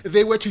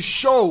 They were to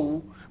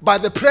show by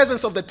the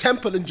presence of the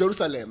temple in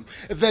Jerusalem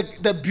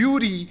the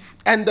beauty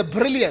and the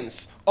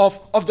brilliance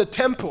of the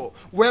temple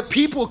where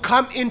people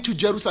come into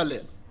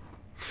Jerusalem.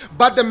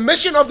 But the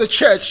mission of the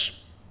church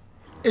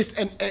is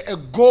a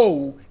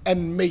go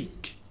and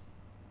make.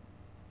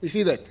 You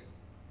see that?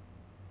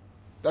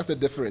 That's the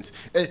difference.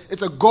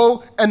 It's a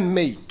go and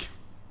make.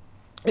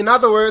 In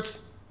other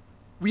words,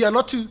 we are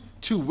not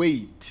to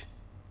wait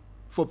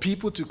for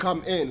people to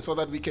come in so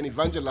that we can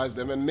evangelize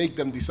them and make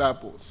them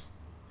disciples.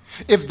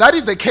 If that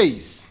is the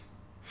case,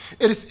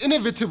 it is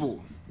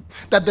inevitable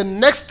that the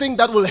next thing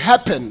that will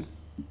happen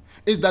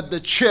is that the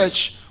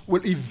church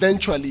will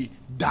eventually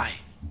die.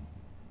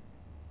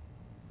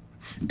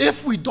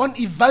 If we don't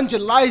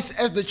evangelize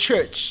as the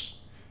church,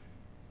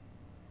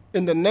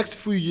 in the next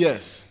few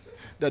years,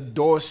 the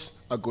doors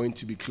are going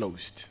to be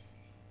closed.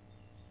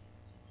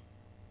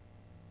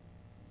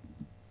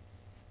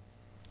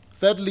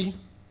 Thirdly,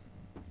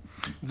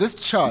 this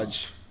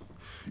charge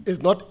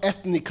is not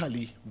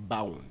ethnically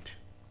bound.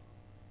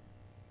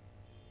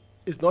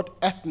 It's not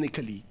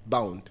ethnically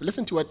bound.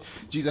 Listen to what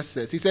Jesus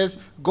says. He says,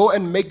 go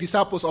and make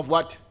disciples of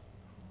what?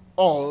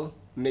 All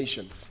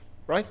nations.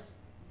 Right?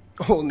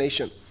 All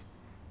nations.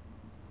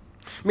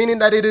 Meaning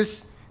that it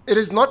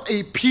is not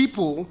a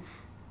people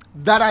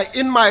that are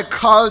in my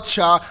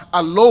culture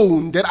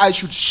alone that I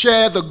should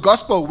share the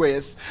gospel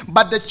with,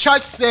 but the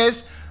church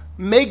says,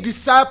 make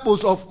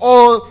disciples of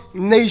all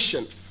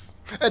nations.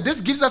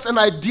 This gives us an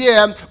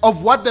idea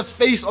of what the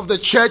face of the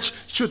church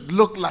should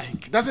look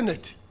like, doesn't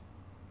it?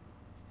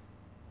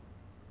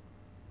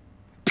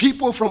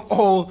 People from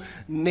all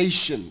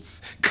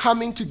nations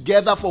coming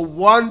together for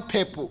one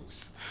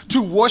purpose,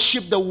 to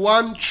worship the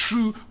one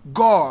true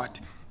God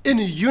in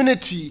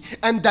unity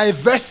and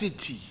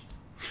diversity.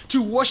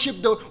 To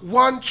worship the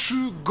one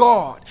true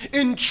God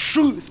in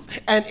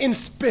truth and in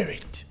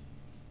spirit.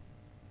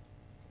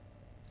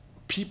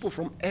 People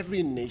from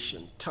every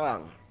nation,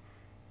 tongue,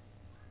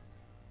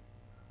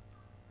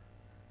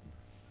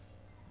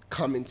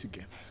 coming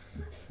together.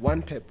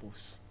 One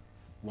purpose,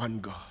 one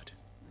God.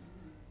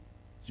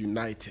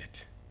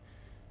 United,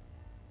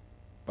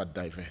 but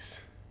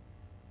diverse.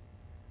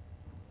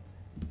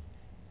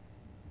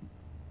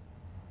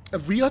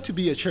 If we are to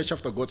be a church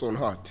after God's own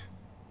heart,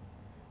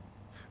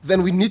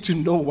 then we need to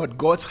know what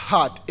God's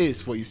heart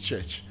is for his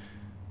church.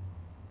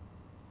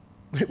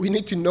 We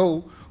need to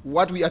know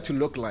what we are to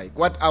look like,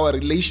 what our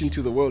relation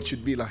to the world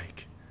should be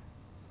like.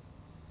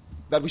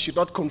 That we should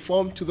not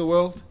conform to the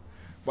world,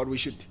 but we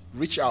should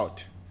reach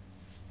out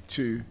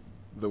to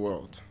the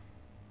world.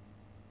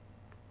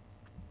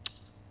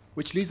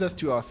 Which leads us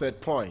to our third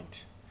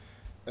point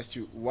as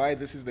to why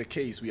this is the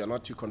case. We are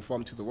not to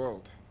conform to the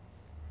world,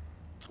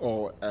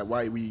 or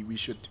why we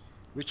should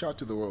reach out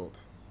to the world.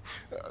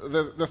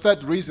 The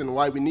third reason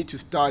why we need to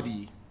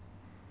study,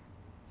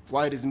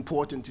 why it is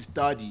important to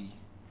study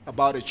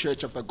about a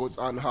church after God's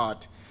own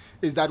heart,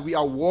 is that we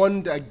are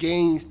warned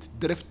against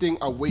drifting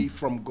away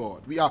from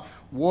God. We are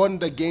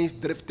warned against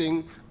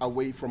drifting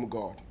away from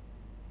God.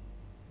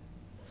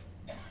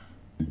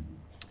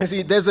 You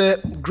see, there's a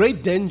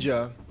great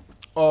danger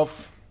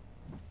of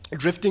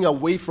drifting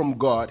away from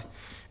God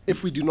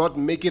if we do not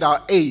make it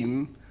our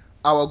aim,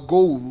 our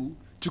goal,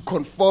 to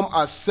conform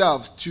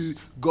ourselves to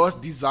God's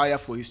desire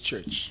for his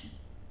church.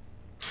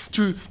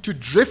 To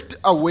drift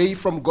away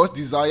from God's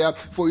desire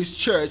for his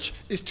church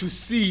is to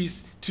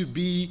cease to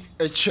be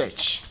a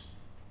church.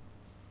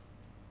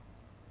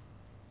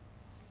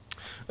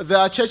 There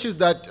are churches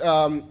that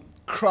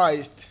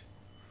Christ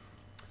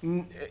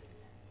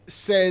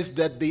says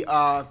that they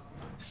are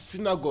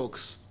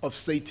synagogues of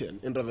Satan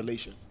in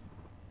Revelation.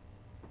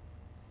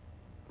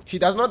 He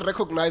does not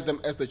recognize them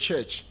as the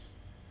church.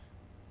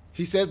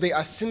 He says they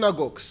are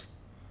synagogues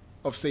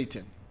of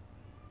Satan.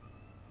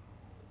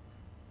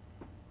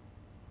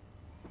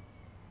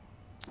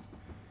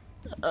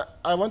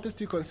 I want us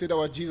to consider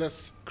what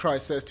Jesus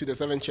Christ says to the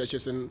 7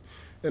 churches in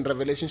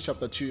Revelation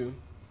chapter 2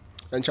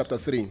 and chapter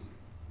 3.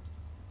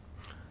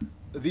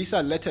 These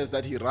are letters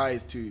that he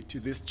writes to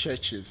these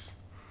churches,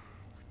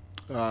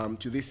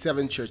 to these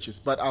 7 churches.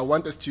 But I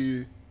want us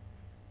to,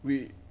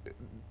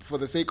 for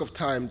the sake of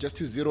time, just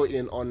to zero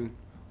in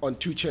on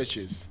 2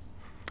 churches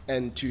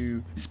and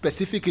to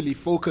specifically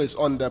focus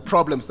on the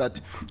problems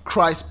that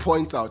Christ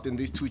points out in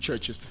these 2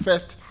 churches.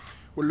 First,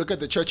 we'll look at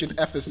the church in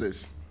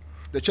Ephesus.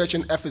 The church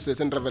in Ephesus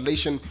in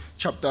Revelation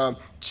chapter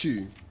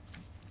 2.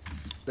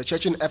 The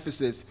church in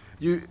Ephesus,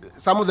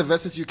 some of the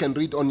verses you can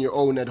read on your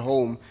own at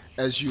home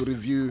as you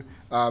review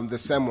the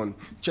sermon.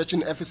 Church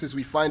in Ephesus,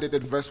 we find it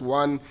at verse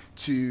 1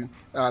 to,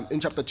 in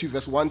chapter 2,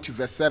 verse 1 to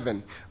verse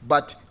 7.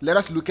 But let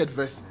us look at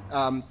verse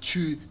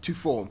 2 to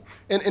 4.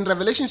 In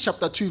Revelation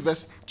chapter 2,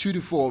 verse 2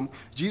 to 4,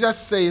 Jesus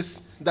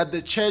says that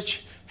the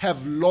church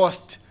have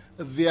lost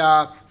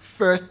their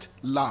first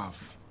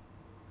love.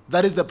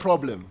 That is the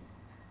problem.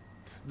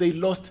 They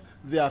lost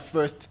their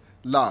first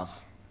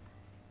love.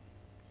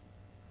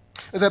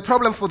 The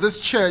problem for this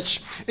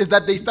church is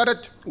that they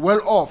started well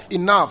off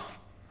enough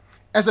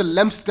as a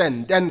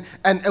lampstand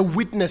and a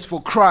witness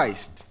for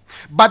Christ.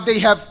 But they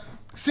have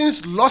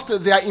since lost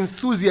their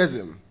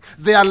enthusiasm,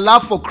 their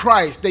love for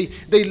Christ.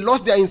 They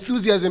lost their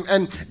enthusiasm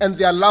and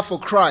their love for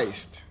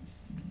Christ.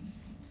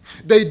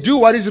 They do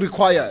what is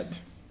required,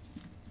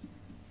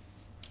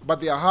 but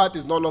their heart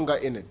is no longer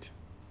in it.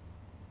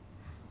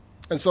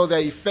 And so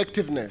their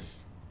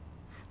effectiveness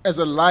as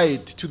a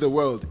light to the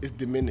world is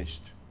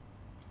diminished.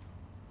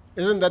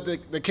 Isn't that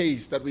the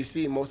case that we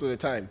see most of the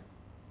time?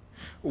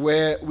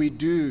 Where we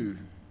do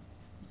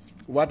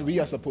what we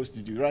are supposed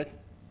to do, right?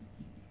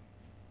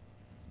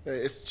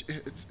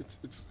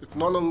 It's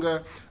no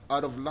longer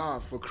out of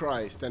love for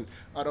Christ and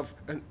out of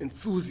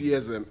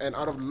enthusiasm and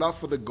out of love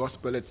for the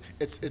gospel. It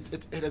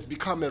has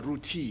become a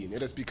routine.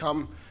 It has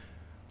become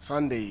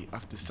Sunday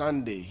after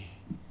Sunday.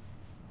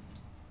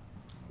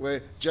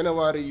 Where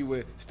January you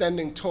were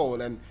standing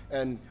tall and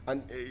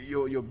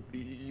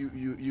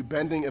you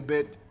bending a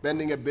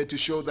bit to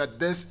show that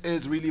this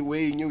is really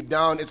weighing you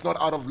down. It's not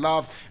out of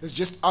love, it's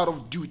just out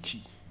of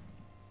duty.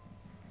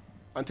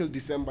 Until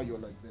December you're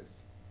like this.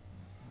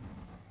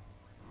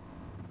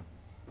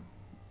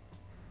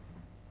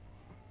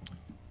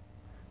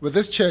 With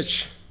this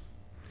church,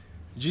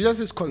 Jesus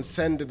is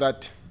concerned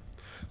that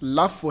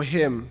love for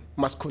him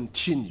must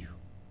continue.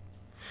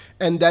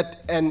 And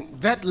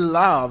that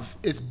love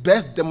is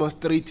best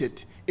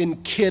demonstrated in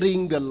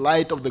carrying the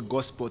light of the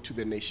gospel to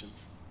the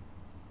nations.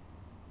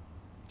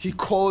 He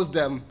calls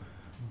them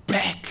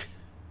back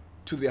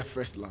to their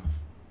first love.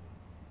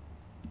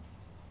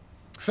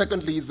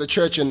 Secondly, is the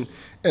church in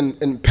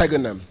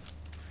Pergamum.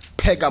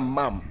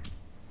 Pergamum.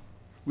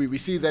 We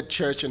see that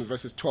church in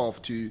verses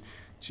 12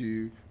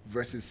 to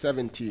verses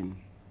 17.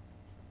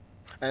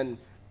 And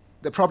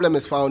the problem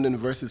is found in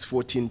verses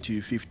 14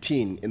 to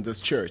 15 in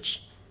this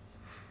church.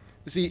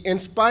 You see, in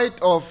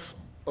spite of,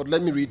 or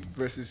let me read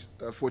verses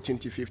 14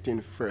 to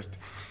 15 first.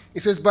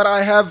 It says, "But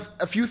I have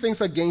a few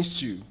things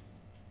against you."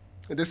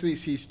 And this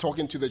is, he's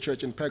talking to the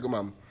church in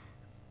Pergamum.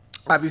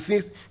 "I have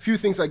a few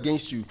things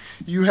against you.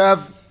 You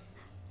have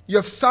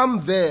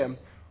some there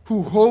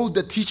who hold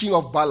the teaching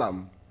of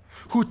Balaam,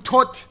 who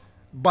taught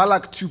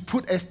Balak to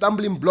put a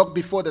stumbling block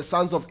before the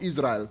sons of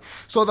Israel,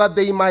 so that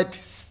they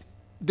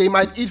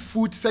might eat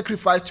food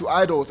sacrificed to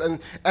idols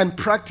and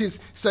practice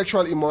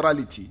sexual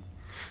immorality.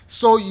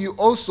 So you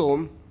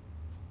also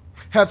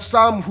have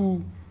some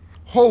who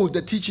hold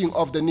the teaching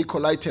of the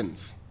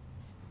Nicolaitans."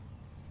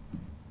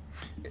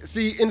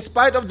 See, in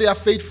spite of their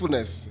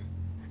faithfulness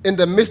in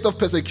the midst of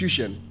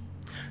persecution,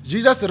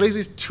 Jesus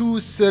raises two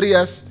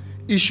serious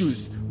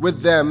issues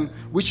with them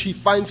which he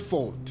finds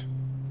fault.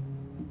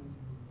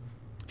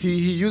 He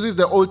uses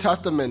the Old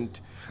Testament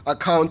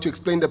account to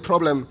explain the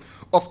problem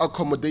of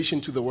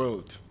accommodation to the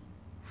world.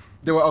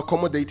 They were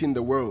accommodating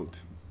the world.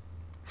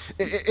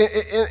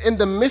 In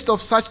the midst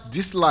of such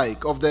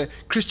dislike of the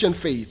Christian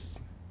faith,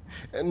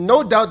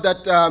 no doubt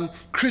that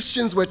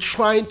Christians were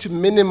trying to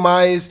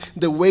minimize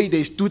the way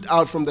they stood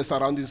out from the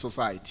surrounding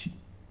society.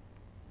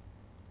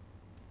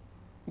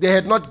 They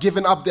had not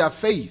given up their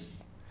faith,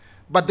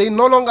 but they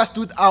no longer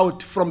stood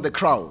out from the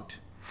crowd.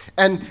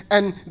 And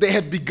they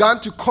had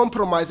begun to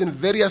compromise in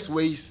various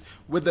ways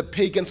with the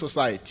pagan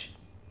society.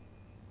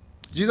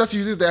 Jesus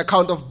uses the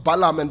account of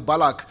Balaam and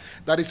Balak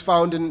that is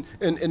found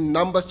in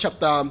Numbers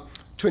chapter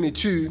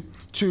 22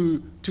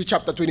 to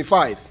chapter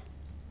 25.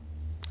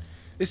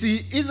 You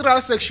see,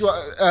 Israel's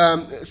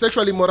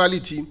sexual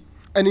immorality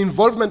and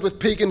involvement with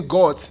pagan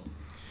gods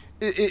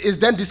is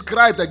then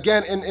described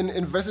again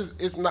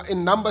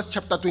in Numbers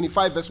chapter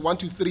 25, verse 1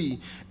 to 3,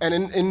 and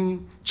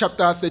in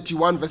chapter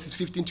 31, verses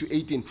 15 to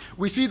 18.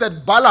 We see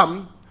that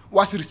Balaam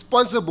was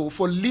responsible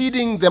for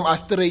leading them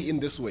astray in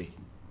this way.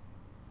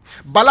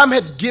 Balaam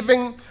had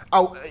given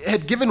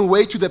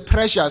way to the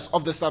pressures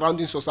of the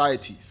surrounding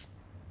societies.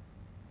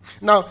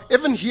 Now,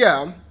 even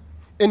here,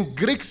 in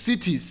Greek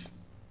cities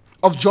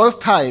of John's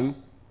time,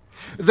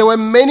 there were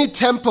many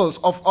temples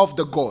of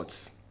the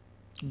gods.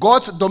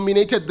 Gods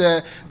dominated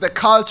the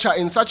culture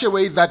in such a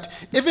way that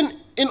even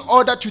in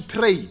order to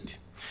trade,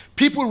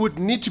 people would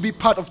need to be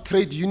part of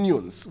trade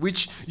unions,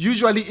 which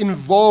usually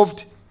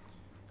involved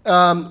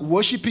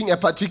worshipping a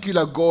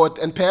particular god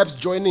and perhaps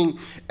joining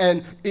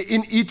in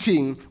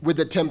eating with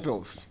the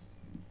temples.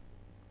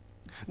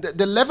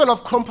 The level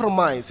of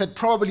compromise had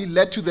probably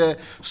led to the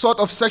sort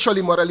of sexual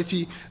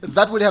immorality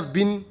that would have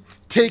been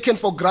taken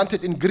for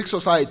granted in Greek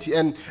society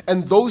and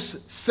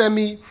those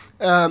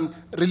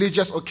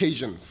semi-religious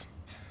occasions.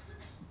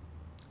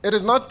 It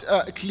is not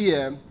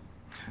clear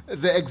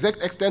the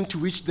exact extent to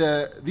which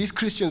these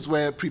Christians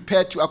were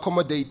prepared to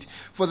accommodate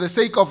for the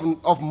sake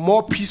of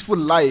more peaceful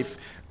life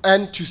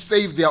and to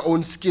save their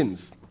own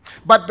skins.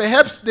 But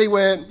perhaps they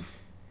were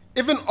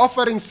even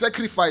offering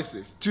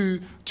sacrifices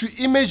to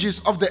images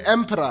of the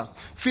emperor,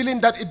 feeling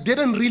that it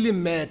didn't really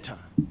matter.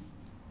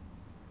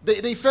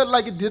 They felt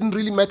like it didn't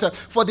really matter,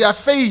 for their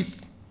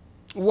faith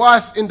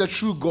was in the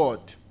true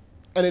God,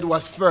 and it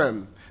was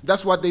firm.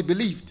 That's what they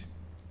believed.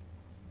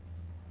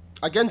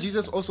 Again,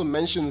 Jesus also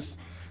mentions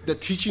the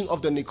teaching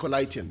of the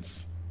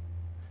Nicolaitans.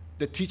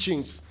 The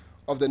teachings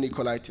of the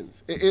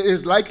Nicolaitans. It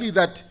is likely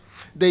that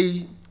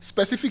they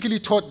specifically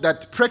taught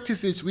that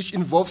practices which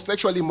involve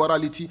sexual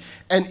immorality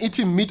and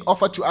eating meat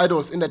offered to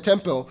idols in the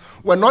temple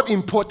were not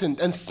important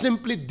and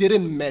simply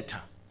didn't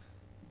matter.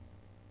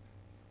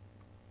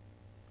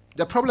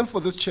 The problem for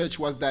this church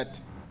was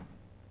that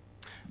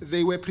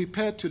they were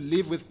prepared to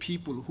live with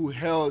people who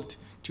held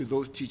to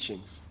those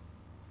teachings.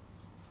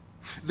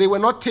 They were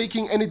not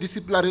taking any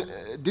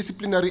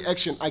disciplinary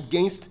action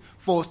against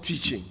false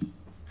teaching.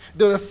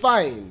 They were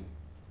fine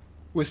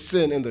with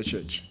sin in the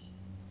church.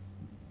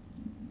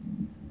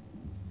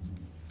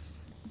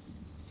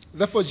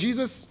 Therefore,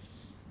 Jesus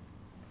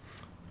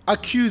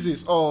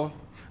accuses or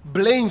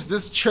blames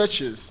these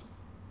churches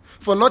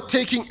for not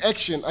taking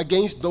action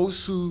against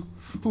those who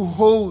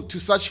hold to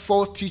such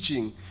false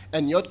teaching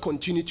and yet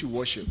continue to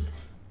worship.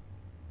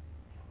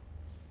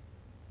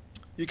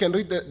 You can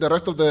read the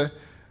rest of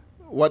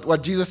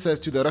what Jesus says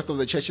to the rest of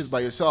the churches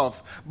by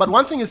yourself. But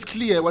one thing is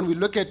clear when we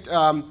look at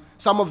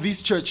some of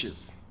these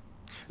churches.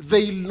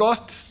 They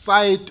lost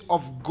sight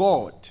of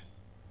God.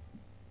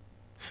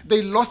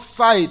 They lost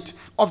sight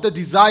of the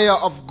desire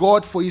of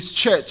God for his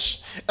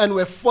church and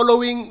were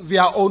following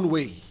their own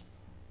way.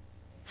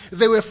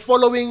 They were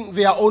following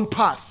their own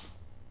path.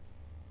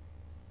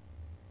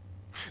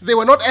 They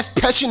were not as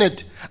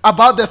passionate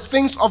about the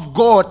things of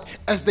God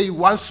as they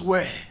once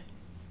were.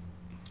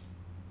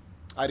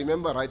 I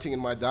remember writing in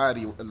my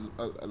diary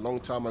a long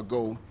time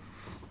ago,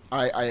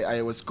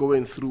 I was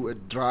going through a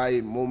dry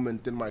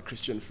moment in my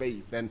Christian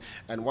faith.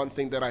 And one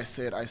thing that I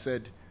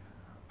said,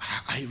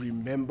 I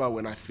remember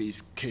when I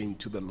first came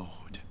to the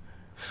Lord.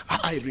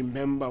 I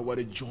remember what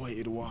a joy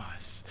it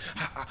was.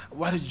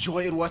 What a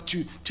joy it was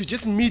to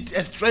just meet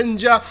a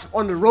stranger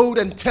on the road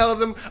and tell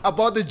them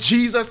about the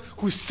Jesus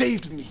who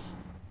saved me.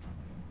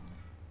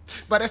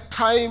 But as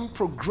time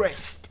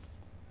progressed,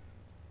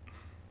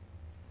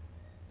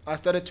 I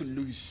started to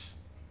lose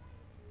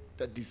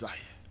that desire.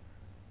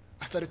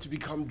 I started to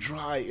become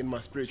dry in my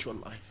spiritual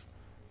life.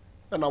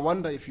 And I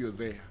wonder if you're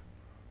there.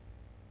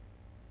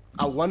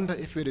 I wonder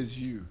if it is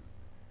you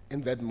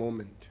in that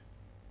moment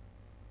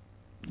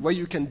where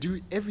you can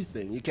do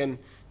everything. You can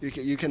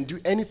do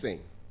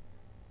anything.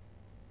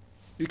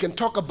 You can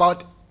talk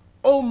about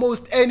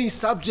almost any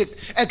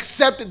subject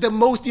except the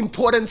most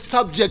important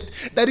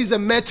subject, that is a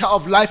matter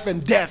of life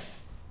and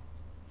death.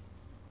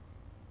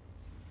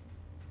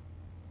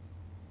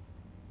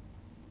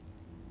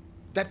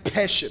 That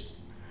passion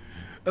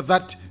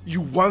that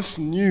you once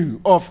knew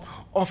of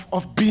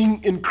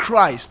being in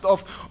Christ,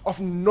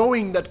 of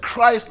knowing that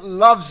Christ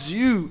loves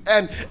you,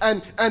 and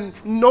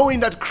knowing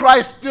that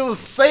Christ still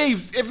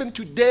saves even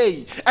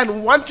today,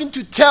 and wanting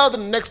to tell the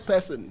next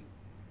person,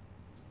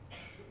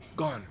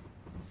 gone.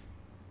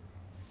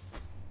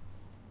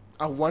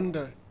 I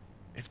wonder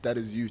if that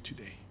is you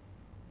today.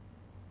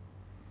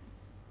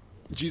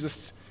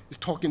 Jesus is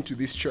talking to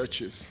these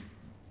churches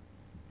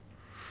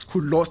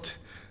who lost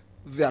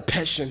their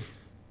passion,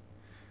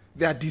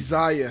 their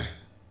desire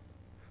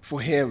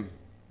for Him.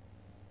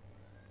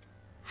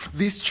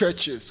 These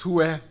churches who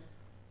were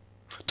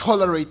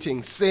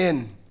tolerating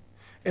sin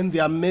in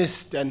their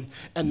midst and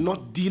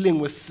not dealing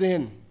with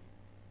sin,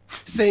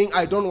 saying,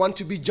 I don't want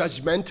to be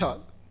judgmental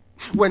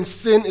when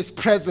sin is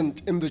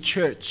present in the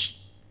church.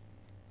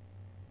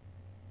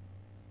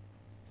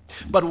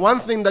 But one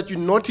thing that you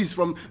notice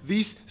from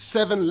these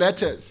 7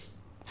 letters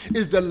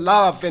is the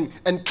love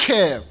and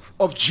care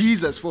of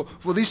Jesus for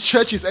these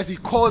churches as He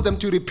calls them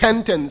to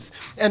repentance,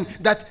 and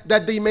that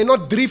they may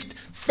not drift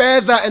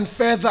further and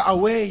further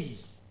away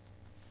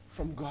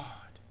from God.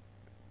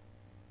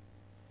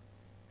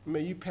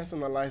 May you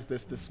personalize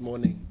this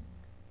morning.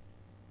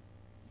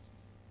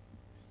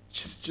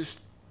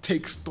 Just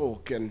take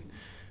stock and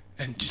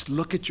just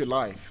look at your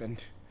life,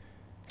 and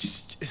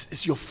just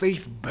is your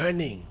faith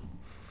burning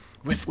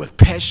with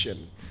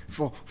passion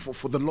for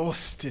the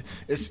lost?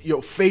 Is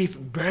your faith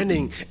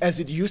burning as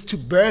it used to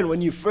burn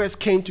when you first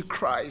came to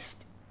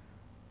Christ?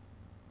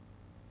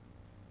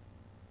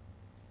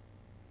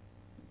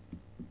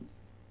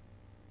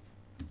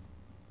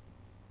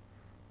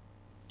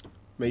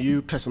 May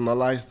you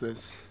personalize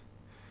this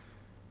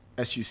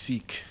as you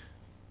seek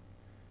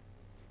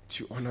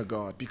to honor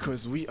God,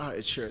 because we are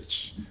a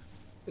church.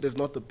 It is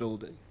not the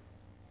building.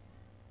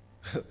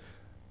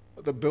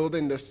 The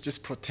building that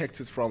just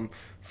protects us from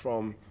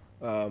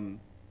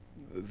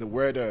the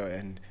weather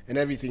and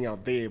everything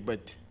out there,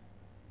 but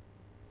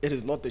it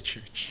is not the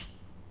church.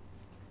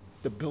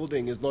 The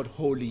building is not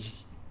holy.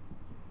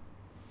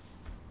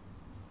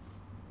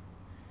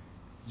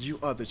 You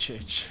are the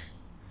church.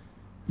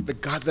 The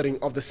gathering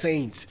of the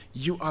saints,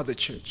 you are the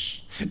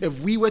church.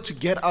 If we were to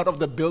get out of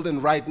the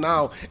building right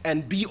now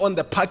and be on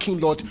the parking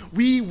lot,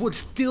 we would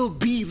still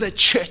be the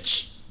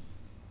church.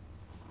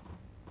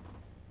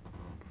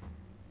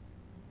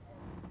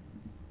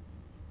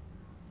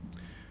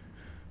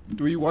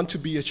 Do we want to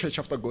be a church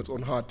after God's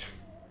own heart?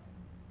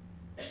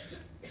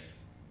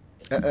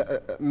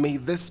 May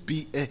this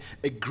be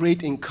a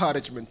great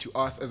encouragement to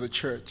us as a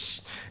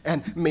church,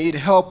 and may it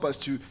help us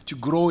to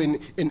grow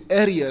in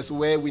areas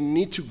where we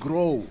need to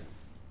grow,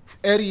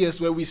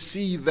 areas where we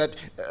see that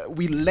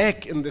we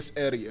lack in this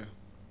area,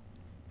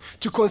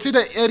 to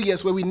consider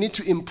areas where we need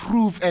to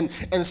improve and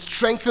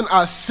strengthen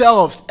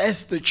ourselves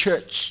as the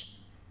church.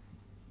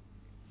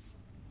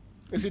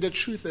 You see, the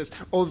truth is,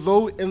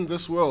 although in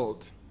this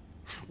world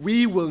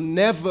we will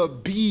never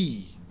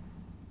be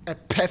a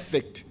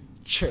perfect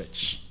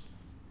church,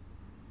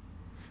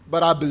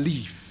 but I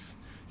believe,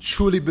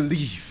 truly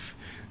believe,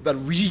 that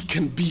we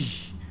can be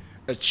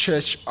a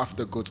church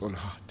after God's own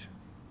heart.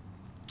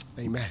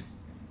 Amen.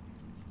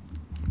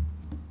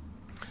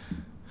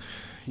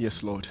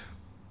 Yes, Lord.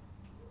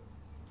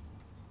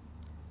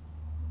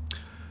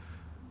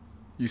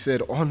 You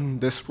said, on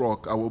this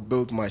rock I will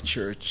build my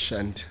church,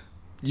 and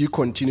you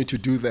continue to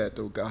do that,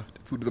 oh God,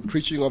 through the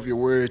preaching of your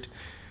word,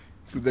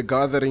 through the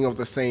gathering of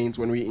the saints,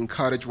 when we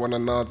encourage one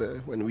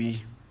another, when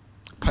we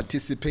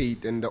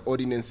participate in the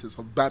ordinances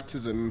of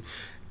baptism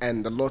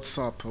and the Lord's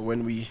Supper,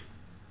 when we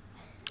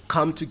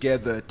come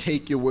together,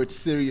 take your word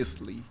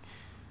seriously,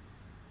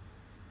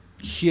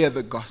 hear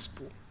the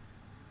gospel,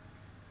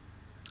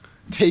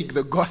 take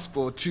the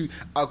gospel to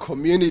our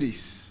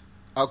communities,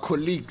 our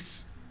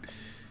colleagues.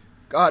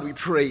 God, we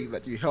pray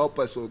that you help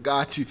us, oh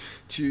God, to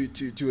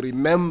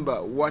remember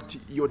what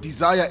your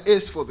desire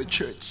is for the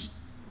church.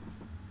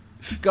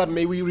 God,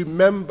 may we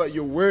remember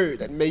your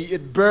word, and may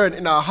it burn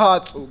in our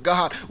hearts, oh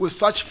God, with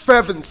such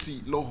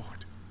fervency, Lord.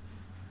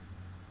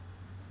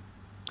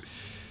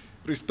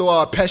 Restore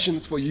our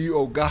passions for you,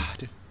 oh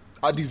God,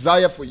 our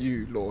desire for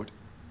you, Lord.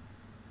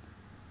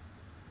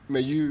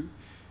 May you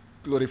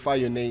glorify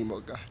your name,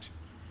 oh God.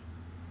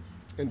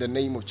 In the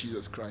name of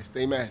Jesus Christ.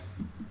 Amen.